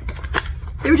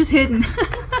 They were just hidden.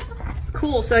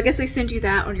 Cool, so I guess they send you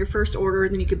that on your first order,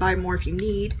 and then you can buy more if you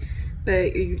need,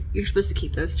 but you're supposed to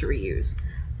keep those to reuse.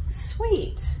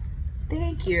 Sweet.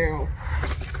 Thank you.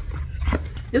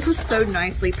 This was so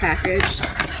nicely packaged.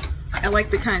 I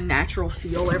like the kind of natural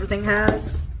feel everything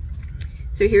has.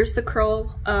 So here's the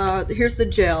curl, here's the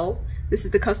gel. This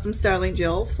is the custom styling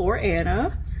gel for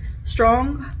Anna.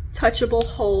 Strong, touchable,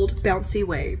 hold, bouncy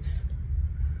waves.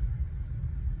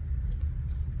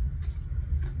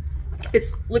 It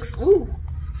looks, ooh.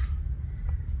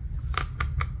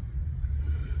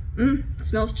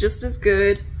 Smells just as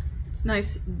good. It's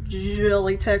nice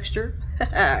jelly texture.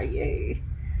 Yay.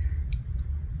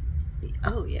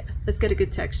 Oh yeah, that's got a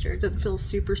good texture. It doesn't feel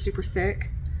super, super thick.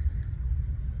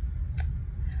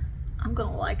 I'm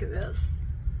gonna like this.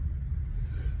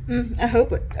 I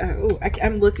hope it,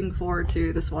 I'm looking forward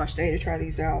to this wash day to try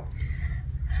these out.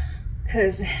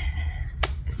 Because it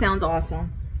sounds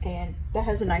awesome. And that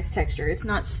has a nice texture. It's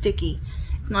not sticky.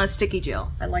 It's not a sticky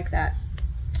gel. I like that.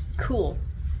 Cool.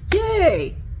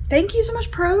 Yay! Thank you so much,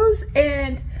 pros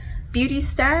and Beauty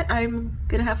Stat. I'm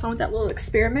gonna have fun with that little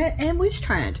experiment and Wish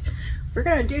Trend. We're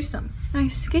gonna do some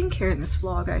nice skincare in this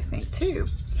vlog, I think, too.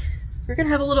 We're gonna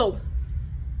have a little,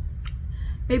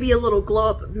 maybe a little glow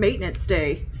up maintenance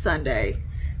day Sunday.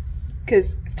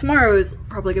 Because tomorrow is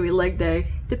probably gonna be leg day.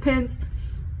 Depends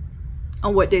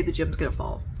on what day the gym's gonna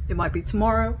fall. It might be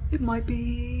tomorrow, it might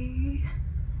be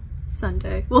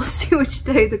Sunday. We'll see which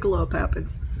day the glow up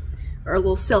happens. Or a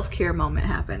little self-care moment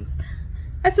happens.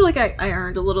 I feel like I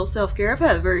earned a little self-care. I've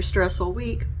had a very stressful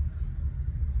week.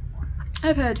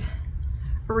 I've had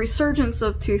a resurgence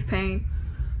of tooth pain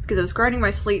because I was grinding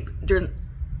my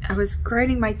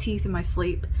teeth in my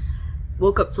sleep.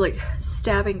 Woke up to like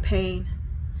stabbing pain.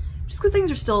 Just because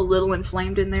things are still a little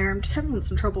inflamed in there. I'm just having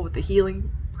some trouble with the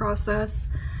healing process.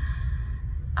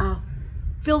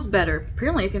 Feels better.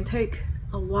 Apparently it can take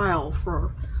a while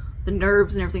for the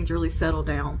nerves and everything to really settle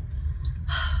down.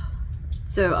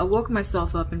 So I woke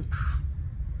myself up in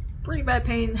pretty bad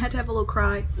pain. Had to have a little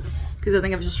cry because I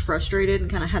think I was just frustrated and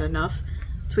kind of had enough.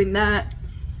 Between that,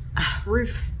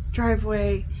 roof,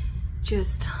 driveway,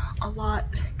 just a lot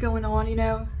going on, you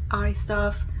know, eye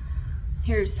stuff.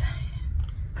 Here's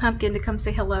Pumpkin to come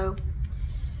say hello.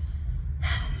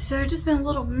 So just been a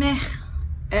little meh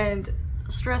and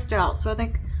stressed out, so I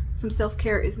think some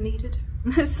self-care is needed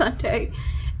this Sunday,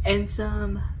 and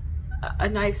a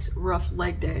nice rough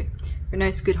leg day, or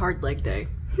nice good hard leg day.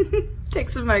 Take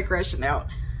some of my aggression out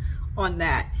on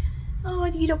that. Oh, I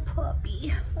need a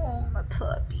puppy. Oh, my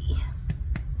puppy.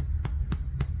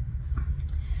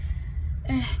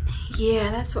 And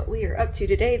yeah, that's what we are up to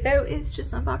today, though, is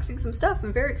just unboxing some stuff.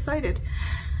 I'm very excited,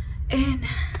 and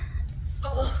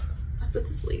oh, I put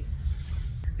to sleep.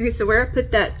 Okay, so where I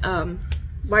put that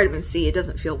vitamin C, it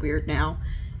doesn't feel weird now.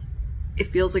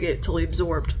 It feels like it totally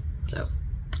absorbed. So,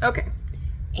 okay.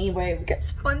 Anyway, we got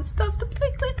some fun stuff to play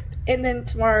with. And then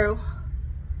tomorrow,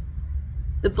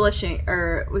 the blushing,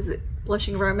 or was it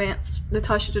Blushing Romance?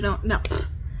 Natasha Denona, no.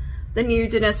 The new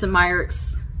Danessa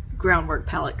Myricks Groundwork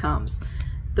palette comes.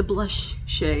 The blush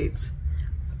shades,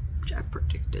 which I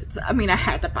predicted. So, I mean, I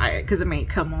had to buy it because, I mean,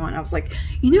 come on. I was like,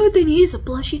 you know what they need is a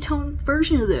blushy tone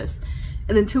version of this.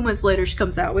 And then 2 months later, she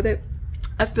comes out with it.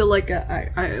 I feel like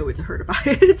I owe it to her to buy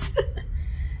it.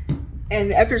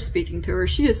 And after speaking to her,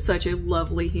 she is such a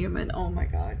lovely human. Oh my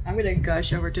God. I'm going to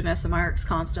gush over Danessa Myricks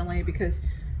constantly because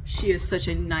she is such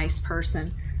a nice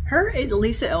person. Her and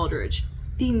Lisa Eldridge,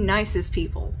 the nicest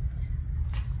people.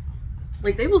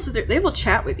 Like, they will sit there, they will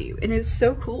chat with you, and it's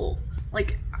so cool.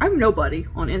 Like, I'm nobody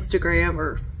on Instagram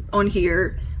or on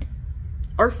here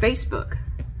or Facebook,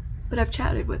 but I've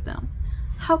chatted with them.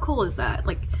 How cool is that?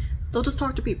 Like, they'll just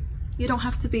talk to people. You don't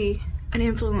have to be an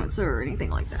influencer or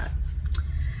anything like that.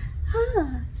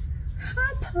 Hi,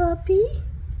 puppy.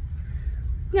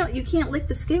 No, you can't lick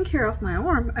the skincare off my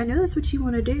arm. I know that's what you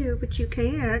want to do, but you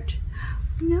can't.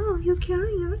 No, you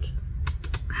can't.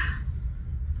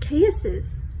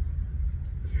 Kisses.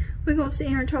 We're gonna sit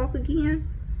here and talk again.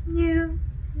 Yeah,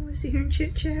 we'll sit here and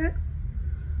chit chat.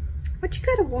 What, you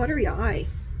got a watery eye?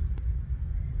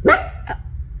 No.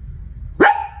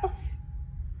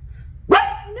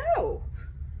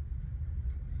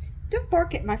 Don't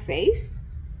bark at my face.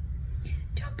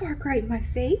 Don't bark right in my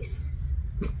face.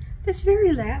 That's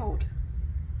very loud.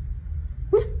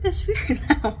 That's very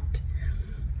loud.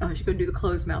 Oh, she's gonna do the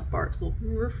closed mouth barks. Little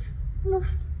roof, roof.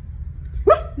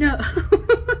 No,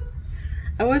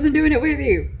 I wasn't doing it with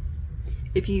you.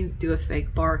 If you do a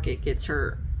fake bark, it gets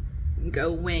her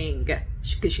going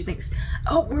because she thinks,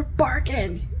 oh, we're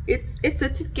barking. It's a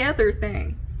together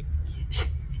thing.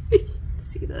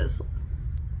 See this?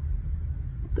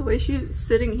 The way she's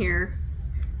sitting here.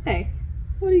 Hey,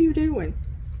 what are you doing?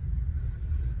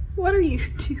 What are you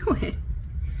doing?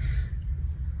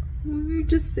 We're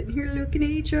just sitting here looking at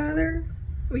each other.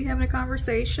 Are we having a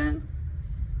conversation?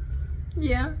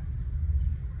 Yeah.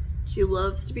 She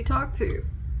loves to be talked to.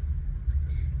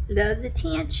 Loves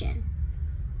attention.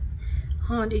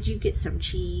 Huh, did you get some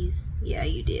cheese? Yeah,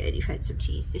 you did. You had some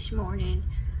cheese this morning.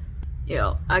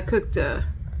 Yeah, I cooked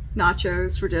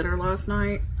nachos for dinner last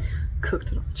night.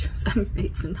 Cooked nachos. I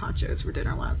made some nachos for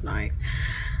dinner last night.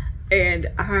 And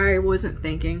I wasn't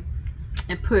thinking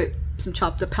and put some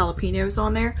chopped up jalapenos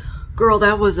on there. Girl,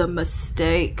 that was a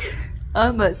mistake.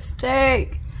 A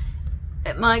mistake.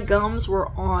 My gums were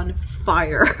on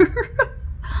fire.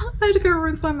 I had to go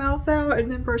rinse my mouth out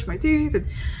and then brush my teeth, and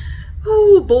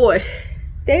oh boy,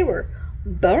 they were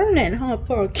burning, huh,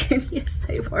 pumpkin? Yes,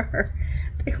 they were.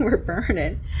 They were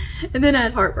burning. And then I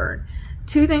had heartburn.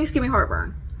 Two things give me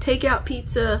heartburn. Takeout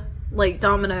pizza, like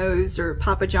Domino's or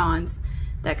Papa John's,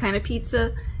 that kind of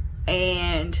pizza,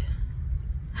 and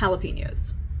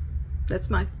jalapenos. That's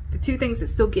the two things that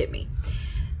still get me.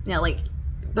 Now, like,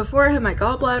 before I had my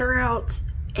gallbladder out,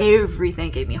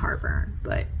 everything gave me heartburn,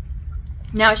 but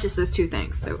now it's just those two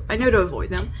things. So I know to avoid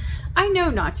them. I know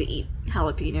not to eat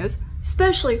jalapenos,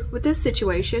 especially with this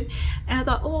situation. And I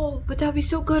thought, oh, but that'd be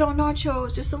so good on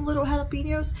nachos, just a little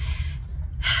jalapenos.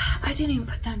 I didn't even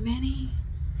put that many.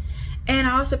 And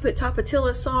I also put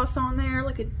tapatilla sauce on there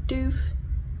like a doof.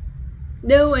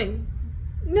 Knowing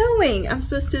I'm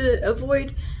supposed to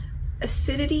avoid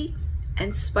acidity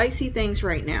and spicy things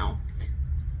right now.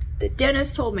 The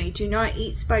dentist told me, do not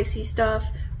eat spicy stuff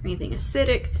or anything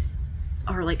acidic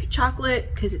or like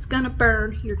chocolate, because it's gonna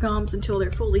burn your gums until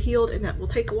they're fully healed, and that will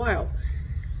take a while.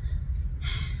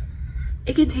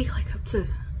 It can take like up to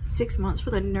 6 months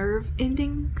for the nerve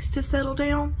endings to settle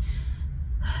down.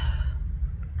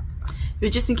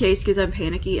 But just in case, because I'm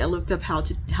panicky, I looked up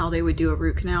how they would do a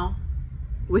root canal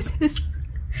with this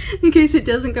in case it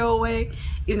doesn't go away.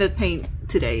 Even though the pain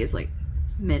today is like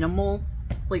minimal,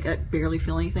 like I barely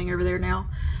feel anything over there now.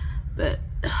 But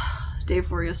day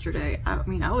before yesterday, I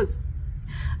mean, I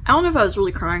don't know if I was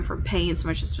really crying from pain so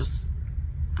much as just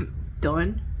I'm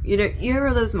done. You know, you ever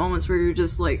have those moments where you're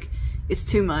just like, it's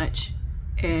too much,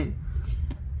 and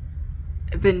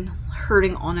I've been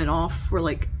hurting on and off for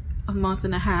like a month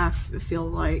and a half, I feel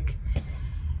like.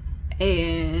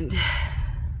 And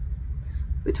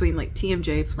between like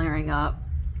TMJ flaring up,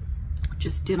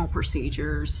 just dental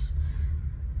procedures,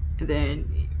 and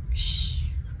then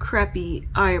crappy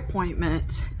eye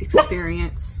appointment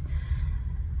experience,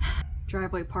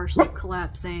 driveway partially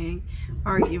collapsing,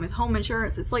 arguing with home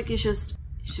insurance, it's like it's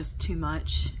just too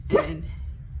much. And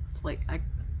it's like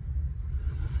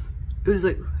it was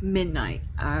like midnight.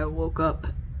 I woke up,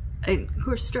 and of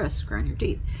course stress, grind your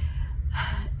teeth,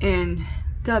 and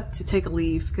got to take a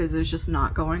leave because it was just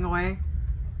not going away,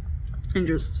 and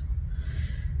just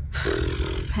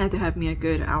had to have me a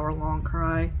good hour-long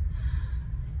cry.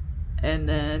 And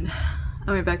then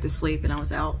I went back to sleep, and I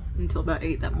was out until about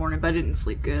 8 that morning, but I didn't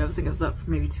sleep good. I think I was up for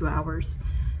maybe 2 hours.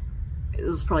 It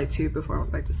was probably 2 before I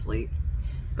went back to sleep.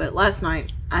 But last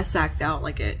night I sacked out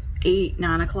like at 8,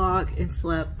 9 o'clock and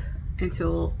slept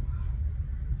until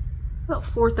about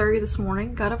 4:30 this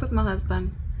morning. Got up with my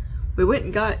husband. We went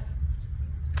and got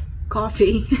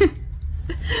coffee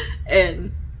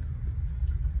and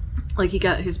like he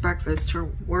got his breakfast for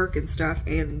work and stuff,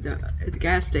 and at the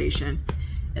gas station,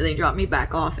 and they dropped me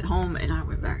back off at home, and I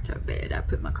went back to bed. I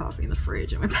put my coffee in the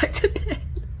fridge and went back to bed.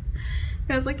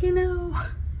 I was like, you know,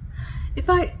 if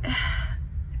I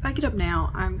get up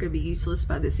now, I'm gonna be useless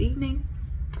by this evening.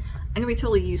 I'm gonna be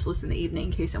totally useless in the evening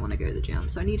in case I want to go to the gym,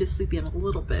 so I need to sleep in a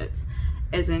little bit,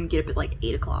 as in get up at like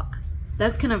 8 o'clock.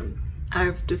 That's kind of,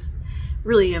 I've just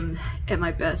really am at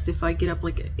my best if I get up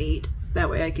like at 8. That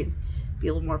way I can be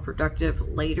a little more productive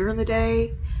later in the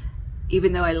day.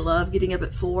 Even though I love getting up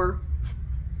at 4,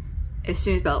 as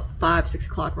soon as about 5, 6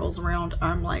 o'clock rolls around,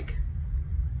 I'm like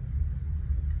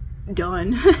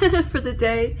done for the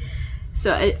day.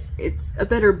 So it's a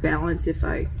better balance if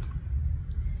I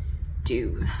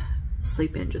do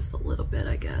sleep in just a little bit,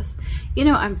 I guess. You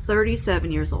know, I'm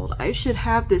 37 years old. I should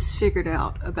have this figured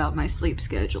out about my sleep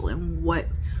schedule and what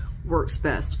works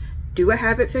best. Do I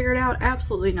have it figured out?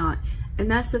 Absolutely not. And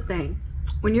that's the thing.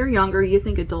 When you're younger, you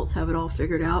think adults have it all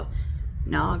figured out.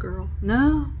 Nah, girl.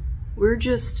 No. We're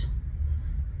just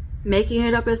making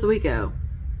it up as we go.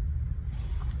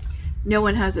 No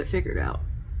one has it figured out.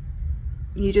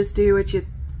 You just do what you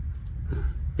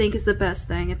think is the best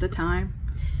thing at the time.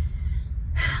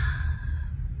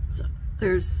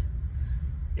 So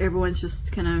everyone's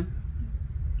just kind of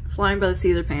flying by the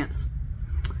seat of their pants.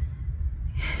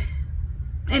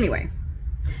 Anyway.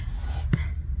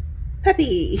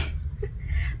 Puppy!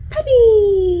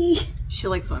 Puppy! She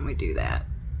likes when we do that.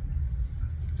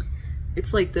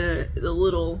 It's like the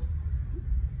little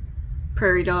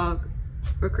prairie dog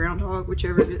or groundhog,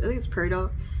 whichever it is. I think it's prairie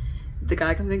dog. The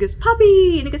guy comes in and goes,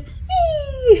 puppy! And he goes,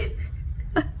 hey!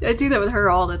 I do that with her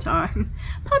all the time.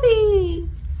 Puppy!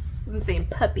 I'm saying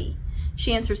puppy.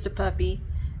 She answers to puppy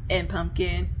and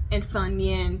pumpkin and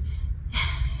funyun,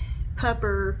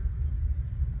 pupper.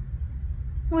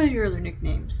 What are your other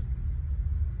nicknames?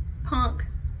 Punk,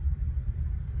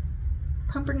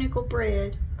 pumpernickel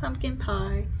bread, pumpkin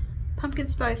pie, pumpkin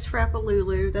spice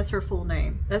frappalulu. That's her full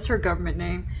name. That's her government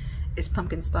name, is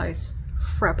pumpkin spice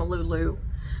frappalulu.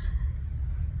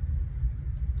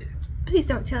 Please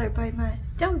don't tell everybody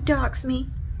don't dox me.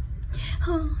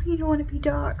 Oh, you don't want to be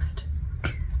doxed.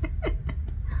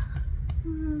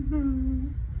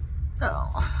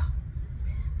 Oh,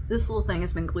 this little thing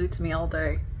has been glued to me all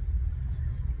day.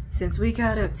 Since we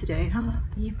got up today, huh?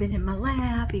 You've been in my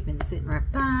lap, you've been sitting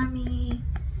right by me,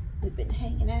 we've been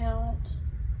hanging out,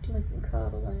 doing some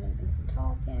cuddling and some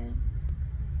talking.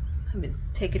 I've been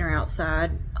taking her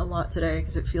outside a lot today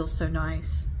because it feels so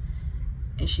nice.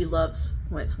 And she loves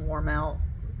when it's warm out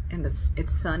and it's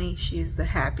sunny. She's the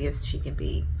happiest she can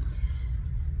be.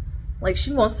 Like,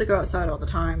 she wants to go outside all the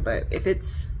time, but if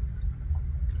it's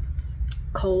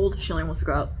cold, she only wants to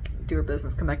go out, do her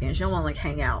business, come back in. She don't want to like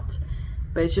hang out.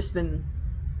 But it's just been,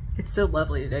 it's so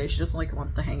lovely today. She just like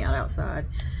wants to hang out outside.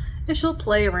 And she'll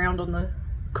play around on the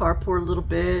carport a little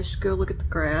bit. She'll go look at the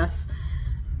grass.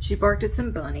 She barked at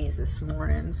some bunnies this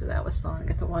morning, so that was fun. I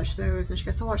got to watch those, and she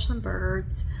got to watch some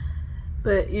birds.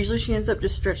 But usually she ends up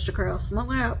just stretched across my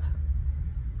lap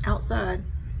outside.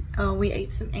 Oh, we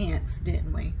ate some ants,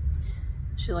 didn't we?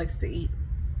 She likes to eat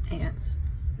ants.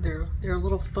 They're a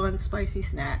little fun, spicy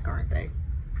snack, aren't they?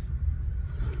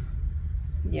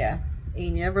 Yeah.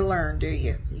 You never learn, do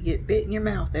you? You get bit in your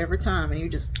mouth every time,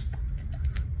 and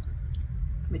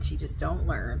but you just don't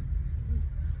learn.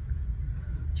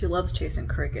 She loves chasing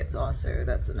crickets also.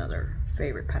 That's another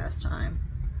favorite pastime.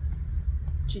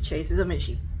 She chases them and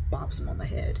she bops them on the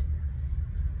head.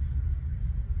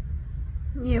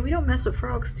 Yeah, we don't mess with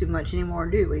frogs too much anymore,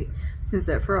 do we? Since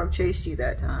that frog chased you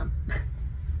that time.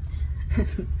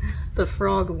 The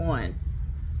frog won.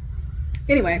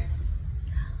 Anyway.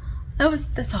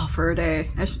 That's all for a day.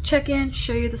 I should check in,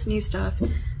 show you this new stuff,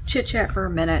 chit chat for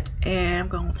a minute, and I'm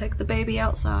gonna take the baby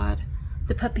outside,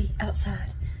 the puppy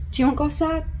outside. Do you want to go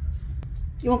outside?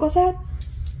 You want to go outside?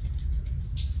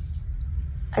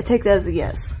 I take that as a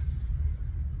yes.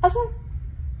 Outside?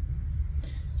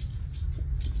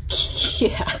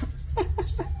 Yeah.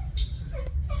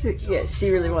 Yeah,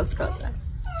 she really wants to go outside.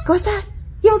 Go outside?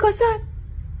 You want to go outside?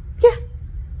 Yeah.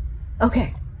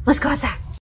 Okay, let's go outside.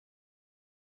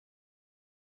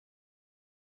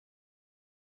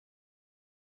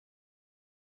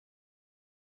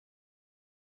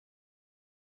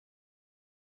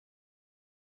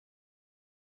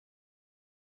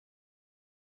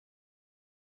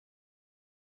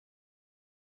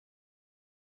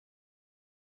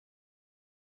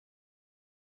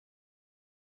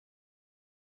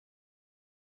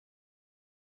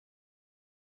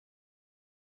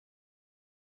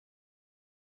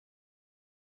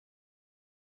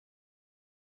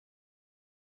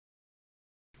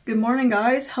 Good morning,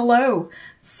 guys. Hello.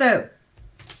 So,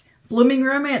 Blooming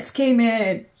Romance came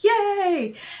in.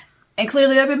 Yay! And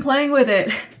clearly I've been playing with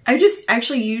it. I just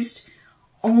actually used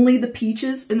only the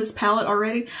peaches in this palette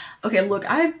already. Okay, look,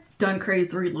 I've done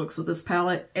created 3 looks with this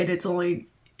palette, and it's only,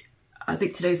 I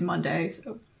think today's Monday.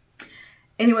 So,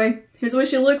 anyway, here's what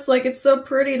she looks like. It's so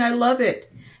pretty, and I love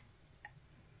it.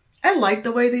 I like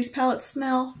the way these palettes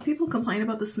smell. People complain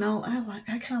about the smell.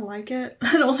 I kind of like it.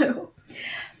 I don't know.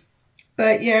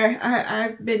 But yeah,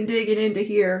 I've been digging into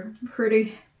here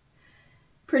pretty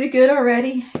good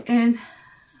already, and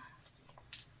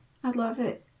I love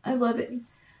it. I love it.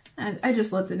 I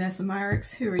just love Danessa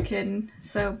Myricks. Who are we kidding?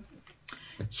 So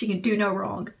she can do no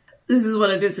wrong. This is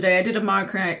what I did today. I did a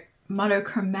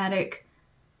monochromatic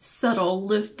subtle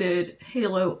lifted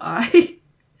halo eye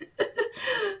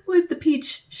with the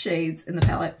peach shades in the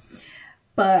palette.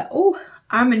 But oh,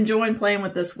 I'm enjoying playing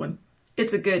with this one.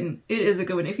 It's a good one. It is a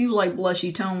good one. If you like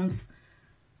blushy tones,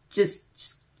 just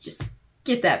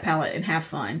get that palette and have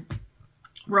fun.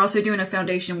 We're also doing a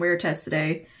foundation wear test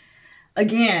today.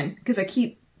 Again, because I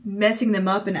keep messing them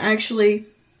up, and actually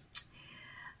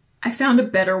I found a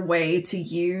better way to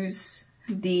use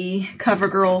the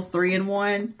CoverGirl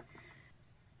 3-in-1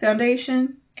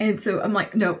 foundation. And so I'm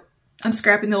like, no, I'm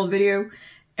scrapping the old video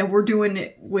and we're doing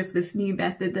it with this new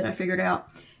method that I figured out.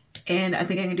 And I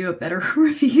think I can do a better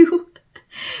review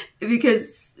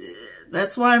because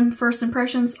that's why first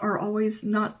impressions are always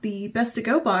not the best to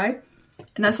go by.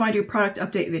 And that's why I do product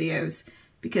update videos,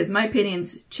 because my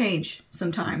opinions change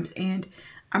sometimes and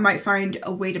I might find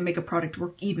a way to make a product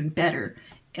work even better.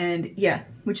 And yeah,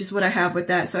 which is what I have with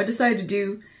that. So I decided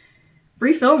to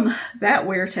refilm that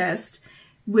wear test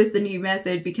with the new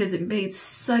method because it made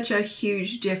such a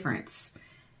huge difference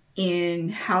in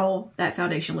how that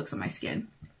foundation looks on my skin.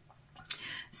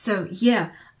 So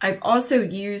yeah, I've also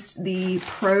used the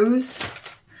Prose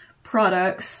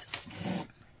products.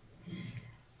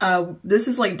 This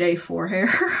is like day 4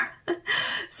 hair.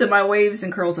 So my waves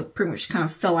and curls have pretty much kind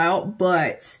of fell out,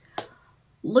 but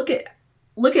look at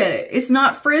it. It's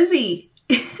not frizzy.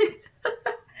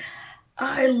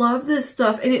 I love this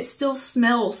stuff, and it still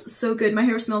smells so good. My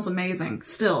hair smells amazing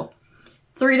still.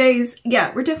 3 days.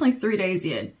 Yeah, we're definitely 3 days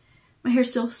in. My hair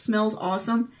still smells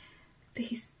awesome.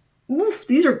 These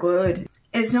are good.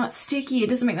 It's not sticky. It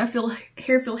doesn't make my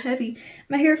hair feel heavy.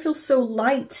 My hair feels so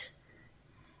light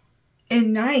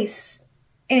and nice.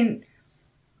 And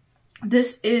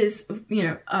this is, you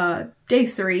know, day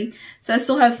 3. So I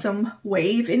still have some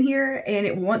wave in here, and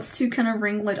it wants to kind of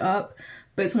ringlet up,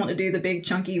 but it's wanting to do the big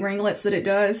chunky ringlets that it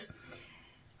does.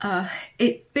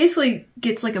 It basically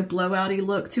gets like a blowouty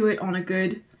look to it on a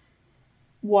good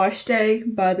wash day.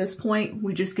 By this point,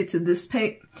 we just get to this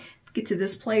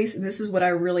place, and this is what I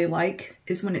really like,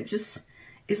 is when it just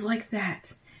is like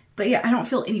that. But yeah, I don't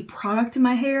feel any product in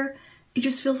my hair. It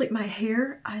just feels like my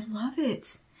hair. I love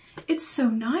it. It's so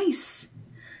nice.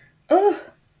 Ugh,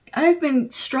 I've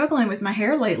been struggling with my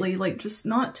hair lately, like just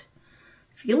not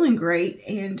feeling great,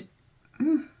 and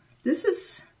this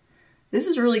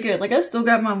is really good. Like, I still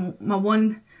got my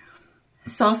one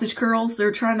sausage curls that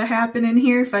are trying to happen in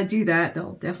here. If I do that,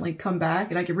 they'll definitely come back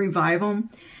and I can revive them.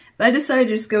 But I decided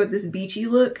to just go with this beachy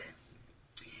look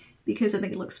because I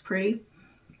think it looks pretty.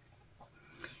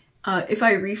 If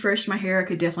I refreshed my hair, I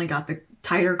could definitely got the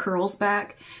tighter curls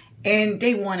back. And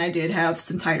day 1, I did have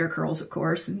some tighter curls, of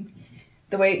course. And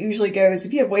the way it usually goes,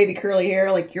 if you have wavy curly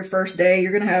hair, like your first day,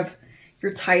 you're going to have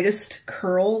your tightest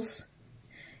curls.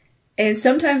 And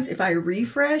sometimes if I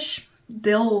refresh,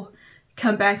 they'll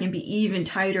come back and be even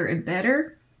tighter and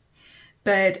better.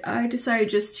 But I decided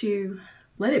just to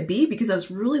let it be because I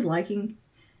was really liking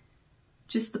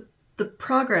just the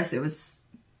progress it was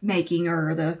making,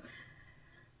 or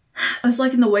I was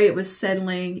liking the way it was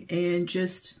settling and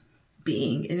just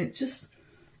being. And it's just,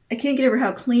 I can't get over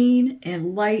how clean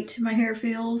and light my hair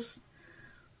feels.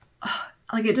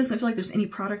 Like, it doesn't feel like there's any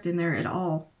product in there at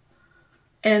all.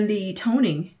 And the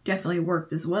toning definitely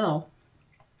worked as well.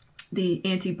 The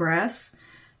anti-brass,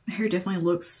 my hair definitely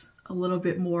looks a little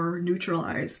bit more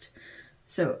neutralized.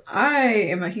 So I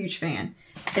am a huge fan.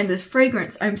 And the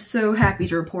fragrance, I'm so happy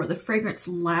to report, the fragrance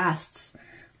lasts.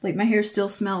 Like, my hair still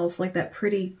smells like that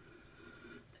pretty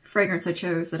fragrance I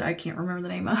chose that I can't remember the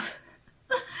name of.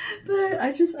 But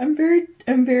I'm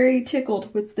very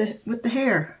tickled with the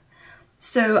hair.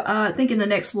 So I think in the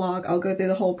next vlog, I'll go through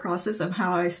the whole process of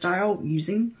how I style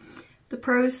using the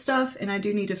Prose stuff. And I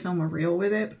do need to film a reel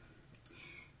with it.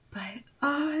 But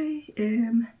I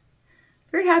am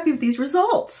very happy with these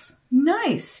results.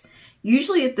 Nice.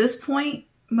 Usually at this point,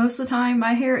 most of the time,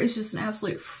 my hair is just an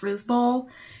absolute frizzball.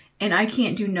 And I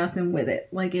can't do nothing with it.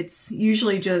 Like, it's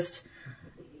usually just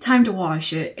time to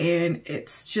wash it. And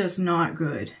it's just not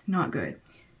good. Not good.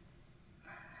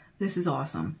 This is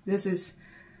awesome. This is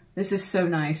so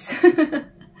nice.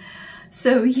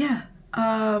 So yeah,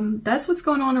 that's what's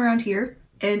going on around here.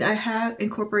 And I have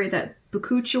incorporated that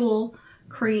Bakuchiol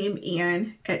cream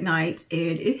in at night,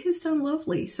 and it has done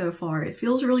lovely so far. It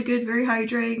feels really good, very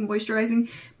hydrating, moisturizing.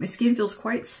 My skin feels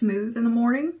quite smooth in the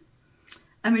morning.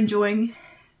 I'm enjoying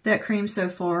that cream so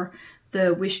far,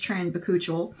 the Wishtrend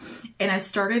Bakuchiol. And I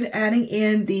started adding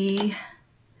in the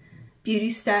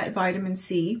Beauty Stat Vitamin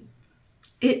C.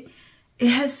 It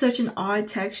has such an odd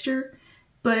texture,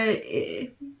 but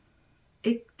it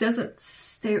doesn't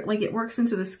stay, like, it works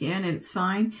into the skin and it's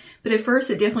fine. But at first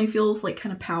it definitely feels like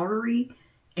kind of powdery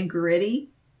and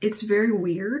gritty. It's very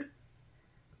weird,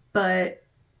 but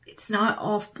it's not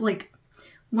off, like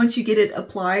once you get it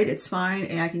applied, it's fine,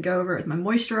 and I can go over it with my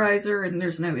moisturizer, and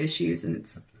there's no issues, and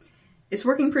it's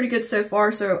working pretty good so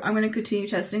far. So I'm going to continue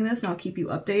testing this, and I'll keep you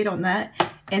updated on that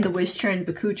and the Wish Trend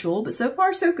Bakuchel. But so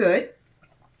far, so good.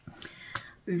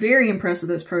 Very impressed with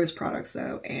those Prose products,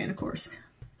 though, and of course,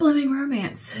 Blooming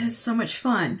Romance is so much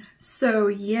fun. So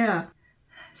yeah,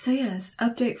 this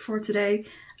update for today.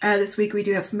 This week we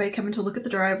do have somebody coming to look at the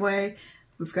driveway.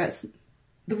 We've got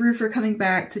the roofer coming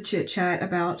back to chit chat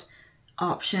about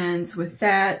options with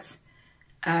that.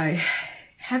 I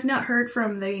have not heard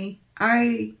from the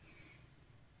eye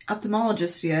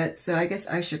ophthalmologist yet, so I guess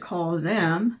I should call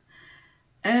them.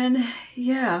 And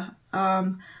yeah,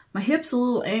 my hip's a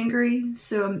little angry,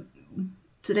 so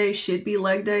today should be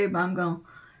leg day, but I'm gonna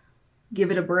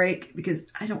give it a break because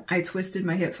I twisted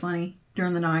my hip funny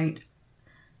during the night,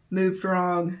 moved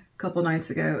wrong a couple nights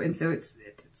ago, and so it's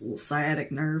a little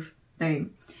sciatic nerve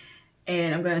thing.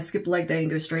 And I'm going to skip leg day and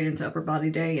go straight into upper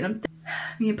body day. And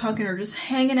me and Pumpkin are just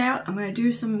hanging out. I'm going to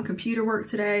do some computer work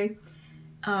today,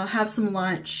 have some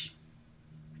lunch,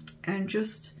 and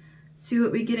just see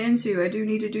what we get into. I do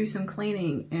need to do some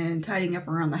cleaning and tidying up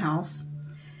around the house,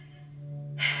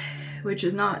 which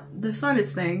is not the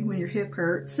funnest thing when your hip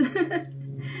hurts.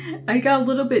 I got a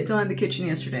little bit done in the kitchen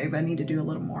yesterday, but I need to do a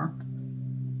little more.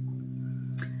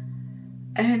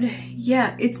 And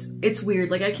yeah, it's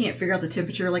weird. Like, I can't figure out the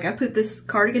temperature. Like, I put this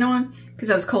cardigan on because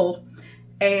I was cold,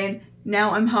 and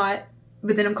now I'm hot,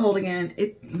 but then I'm cold again.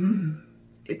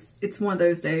 It's one of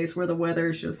those days where the weather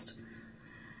is just,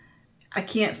 I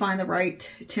can't find the right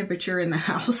temperature in the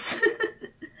house.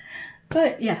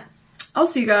 But yeah, I'll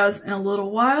see you guys in a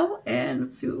little while and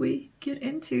let's see what we get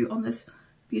into on this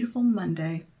beautiful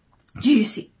Monday. Do you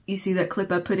see that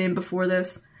clip I put in before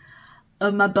this?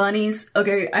 Of my bunnies.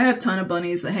 Okay, I have a ton of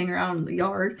bunnies that hang around in the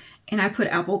yard, and I put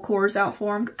apple cores out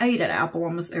for them. I eat an apple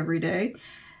almost every day,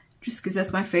 just because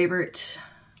that's my favorite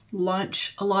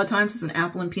lunch. A lot of times it's an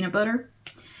apple and peanut butter,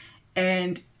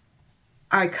 and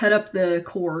I cut up the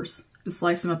cores and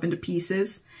slice them up into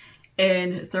pieces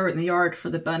and throw it in the yard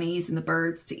for the bunnies and the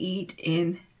birds to eat.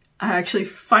 And I actually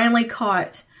finally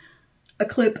caught a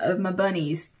clip of my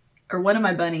bunnies, or one of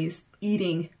my bunnies,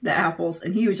 eating the apples,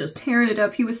 and he was just tearing it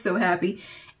up. He was so happy.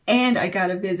 And I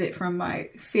got a visit from my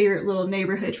favorite little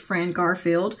neighborhood friend,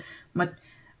 Garfield, my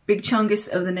big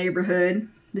chungus of the neighborhood,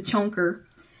 the chunker.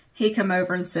 He come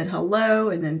over and said hello,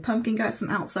 and then Pumpkin got some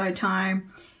outside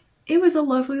time. It was a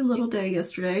lovely little day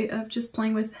yesterday of just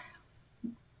playing with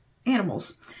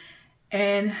animals.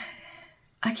 And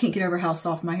I can't get over how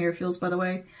soft my hair feels, by the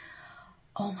way.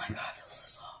 Oh my God, it feels so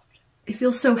soft. It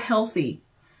feels so healthy.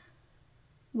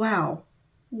 Wow.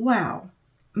 Wow.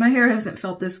 My hair hasn't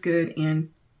felt this good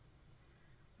in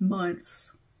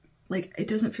months. Like, it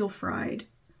doesn't feel fried.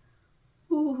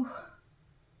 Ooh.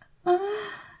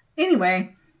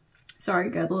 Anyway, sorry,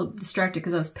 got a little distracted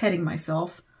because I was petting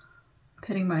myself.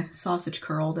 Petting my sausage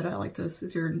curl that I like to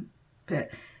scissor and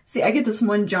pet. See, I get this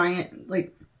one giant,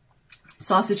 like,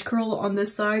 sausage curl on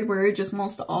this side where it just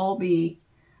wants to all be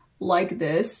like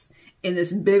this in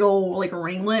this big old, like,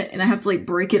 ringlet, and I have to, like,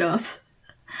 break it up.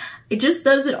 It just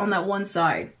does it on that one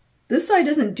side. This side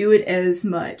doesn't do it as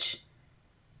much.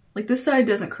 Like, this side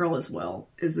doesn't curl as well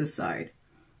as this side.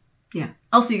 Yeah,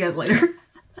 I'll see you guys later.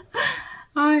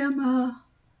 I am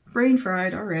brain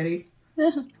fried already.